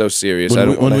be so serious.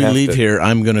 When we leave here,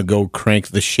 I'm going to go crank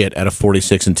the shit out of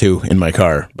 46 and 2 in my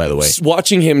car, by the way.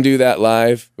 Watching him do that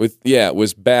live it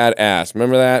was badass.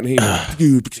 Remember that?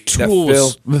 Tool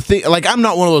was the thing. Like, I'm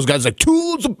not one of those guys like,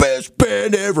 Tool's the best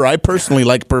band ever. I personally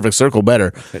like Perfect Circle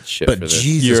better. But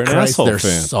Jesus You're an Christ, asshole they're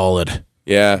fan. solid.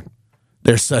 Yeah.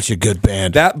 They're such a good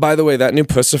band. That, by the way, that new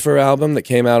Pussifer album that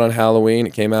came out on Halloween,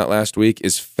 it came out last week,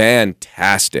 is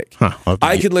fantastic.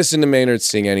 I could listen to Maynard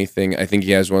sing anything. I think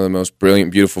he has one of the most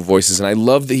brilliant, beautiful voices, and I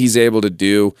love that he's able to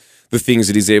do the things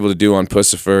that he's able to do on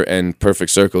Pussifer and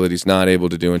Perfect Circle that he's not able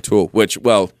to do in Tool, which,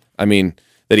 well, I mean,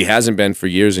 that he hasn't been for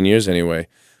years and years anyway.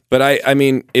 But I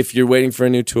mean, if you're waiting for a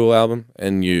new Tool album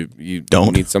and you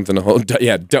Don't. need something to hold,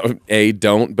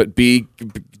 don't, but B,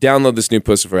 download this new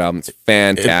Pussifer album. It's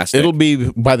fantastic. It'll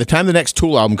be, by the time the next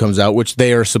Tool album comes out, which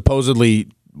they are supposedly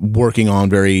working on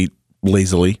very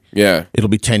lazily, it'll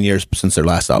be 10 years since their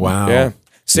last album. Wow. Yeah.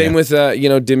 Same with,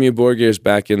 Dimmu Borgir's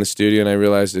back in the studio, and I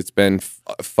realized it's been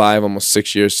 5, almost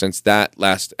 6 years since that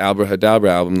last Abrahadabra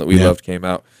album that we loved came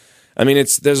out. I mean,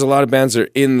 there's a lot of bands that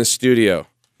are in the studio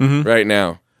right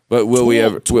now. But will we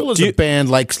ever? Tool is a band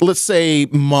like, let's say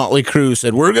Motley Crue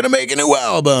said, we're going to make a new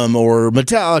album, or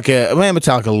Metallica. Well,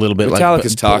 Metallica a little bit.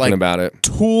 Metallica's talking about it.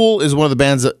 Tool is one of the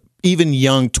bands that even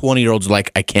young 20-year-olds are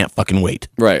like, I can't fucking wait.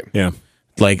 Right. Yeah.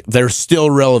 Like, they're still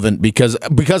relevant because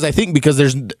I think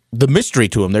there's the mystery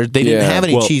to them. They didn't have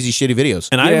any cheesy, shitty videos.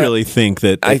 And I really think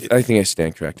that I think I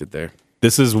stand corrected there.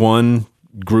 this is one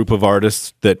group of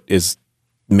artists that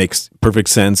makes perfect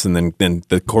sense, and then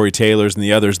the Corey Taylors and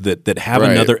the others that have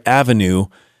another avenue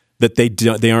that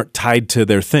they aren't tied to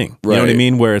their thing. You know what I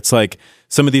mean? Where it's like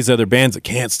some of these other bands that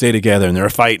can't stay together and they're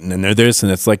fighting and they're this,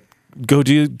 and it's like, go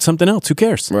do something else. Who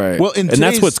cares? Right. Well, and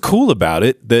that's what's cool about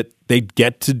it, that they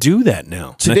get to do that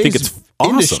now. And I think it's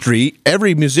awesome. Industry,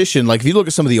 every musician, like if you look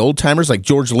at some of the old timers like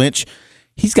George Lynch,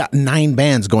 he's got 9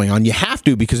 bands going on. You have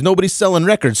to, because nobody's selling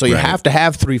records, so you have to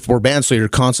have 3-4 bands, so you're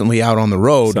constantly out on the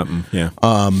road.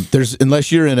 There's,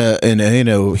 unless you're in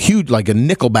a huge, like a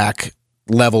Nickelback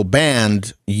level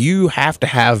band, you have to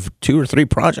have 2 or 3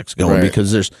 projects going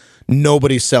because there's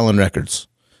nobody selling records.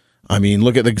 I mean,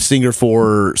 look at the singer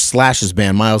for Slash's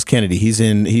band, Miles Kennedy. He's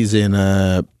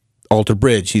in Alter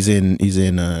Bridge. He's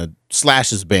in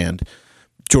Slash's band.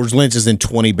 George Lynch is in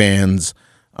 20 bands.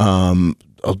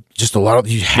 Just a lot of,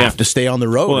 you have to stay on the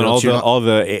road. Well, and all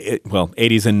the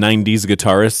 80s and 90s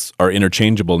guitarists are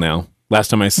interchangeable now. Last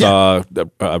time I saw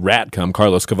Rat come,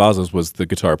 Carlos Cavazos was the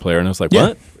guitar player, and I was like,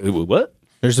 what? What?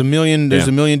 There's a million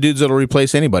dudes that'll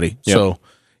replace anybody. Yep. So,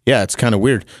 yeah, it's kind of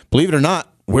weird. Believe it or not,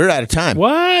 we're out of time.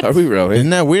 What? Are we really?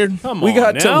 Isn't that weird? Come We on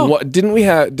got now. to didn't we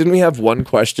have one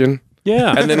question?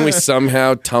 Yeah. And then we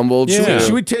somehow tumbled. Yeah.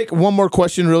 Should we take one more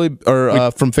question, really,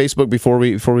 or from Facebook before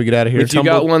we get out of here? If you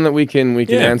got one that we can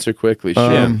answer quickly,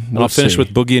 sure. And I'll finish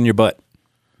with Boogie in Your Butt.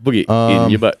 Boogie in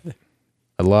your butt.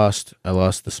 I lost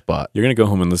the spot. You're going to go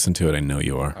home and listen to it. I know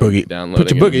you are. Boogie, downloading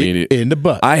put your it boogie immediately. in the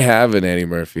butt. I have an Eddie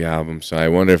Murphy album, so I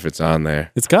wonder if it's on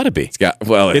there. It's got to be. It's got it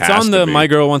It's has on to the be. My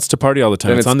Girl Wants to Party All the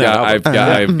Time. Then It's on that album.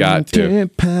 I've got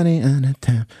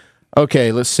to.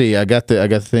 Okay, let's see. I got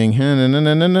the thing.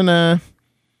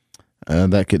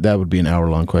 That would be an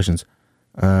hour-long questions.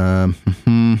 How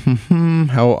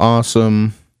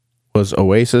awesome was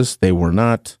Oasis? They were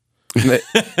not.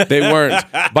 They weren't.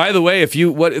 By the way,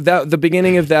 the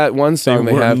beginning of that one song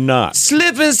they were have not.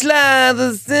 Slip and slide, the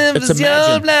It's it's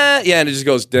Imagine. Yeah, and it just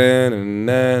goes Yeah,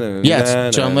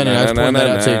 it's John Lennon. I was pointing that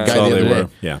out to a guy That's all the they other were. day.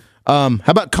 Yeah. How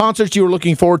about concerts you were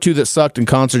looking forward to that sucked, and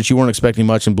concerts you weren't expecting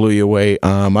much and blew you away?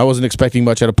 I wasn't expecting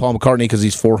much out of Paul McCartney because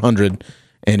he's 400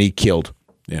 and he killed.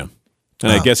 Yeah.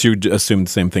 And I guess you assumed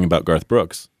the same thing about Garth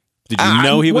Brooks. Did you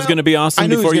know he was going to be awesome I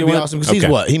knew before he was you going to be went? awesome because he's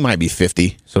what? He might be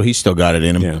 50, so he's still got it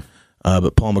in him. Yeah.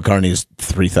 But Paul McCartney is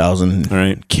 3,000. All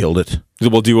right. Killed it.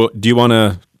 Well, do you want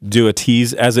to do a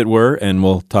tease, as it were, and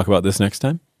we'll talk about this next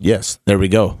time? Yes, there we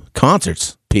go.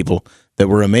 Concerts, people, that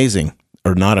were amazing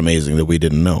or not amazing that we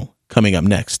didn't know. coming up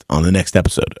next on the next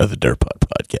episode of the Dirt Pod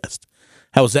Podcast.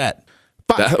 How was that?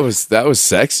 That was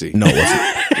sexy. No, it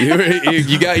wasn't.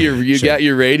 you got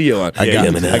your radio on. I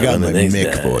got my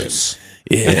Mick voice.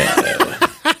 Yeah.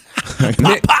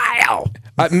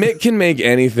 Mick can make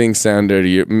anything sound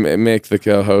dirty. Mick, the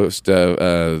co-host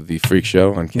of the Freak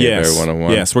Show on K-Bear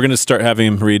 101. Yes, we're going to start having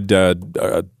him read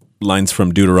lines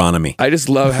from Deuteronomy. I just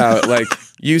love how, like,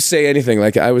 you say anything.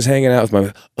 Like, I was hanging out with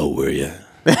my... Oh, were you?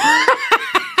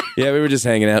 Yeah, we were just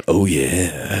hanging out. Oh,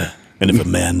 yeah. And if a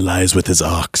man lies with his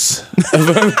ox...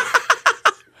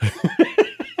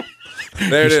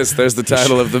 There it is. There's the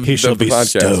title of the he shall be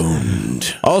podcast.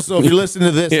 stoned. Also, if you listen to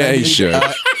this... Yeah, he should.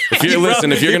 If you're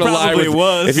listening, if you're gonna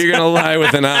lie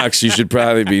with an ox, you should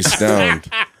probably be stoned.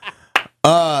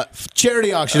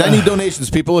 Charity auction. I need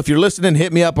donations, people. If you're listening,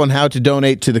 hit me up on how to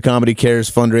donate to the Comedy Cares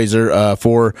fundraiser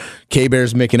for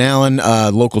K-Bears, Mick and Allen,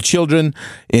 local children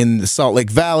in the Salt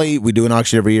Lake Valley. We do an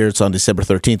auction every year. It's on December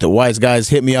 13th at Wise Guys.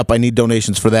 Hit me up. I need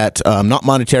donations for that. Not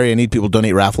monetary. I need people to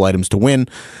donate raffle items to win.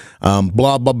 Blah,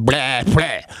 blah, blah,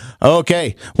 blah.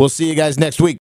 Okay. We'll see you guys next week.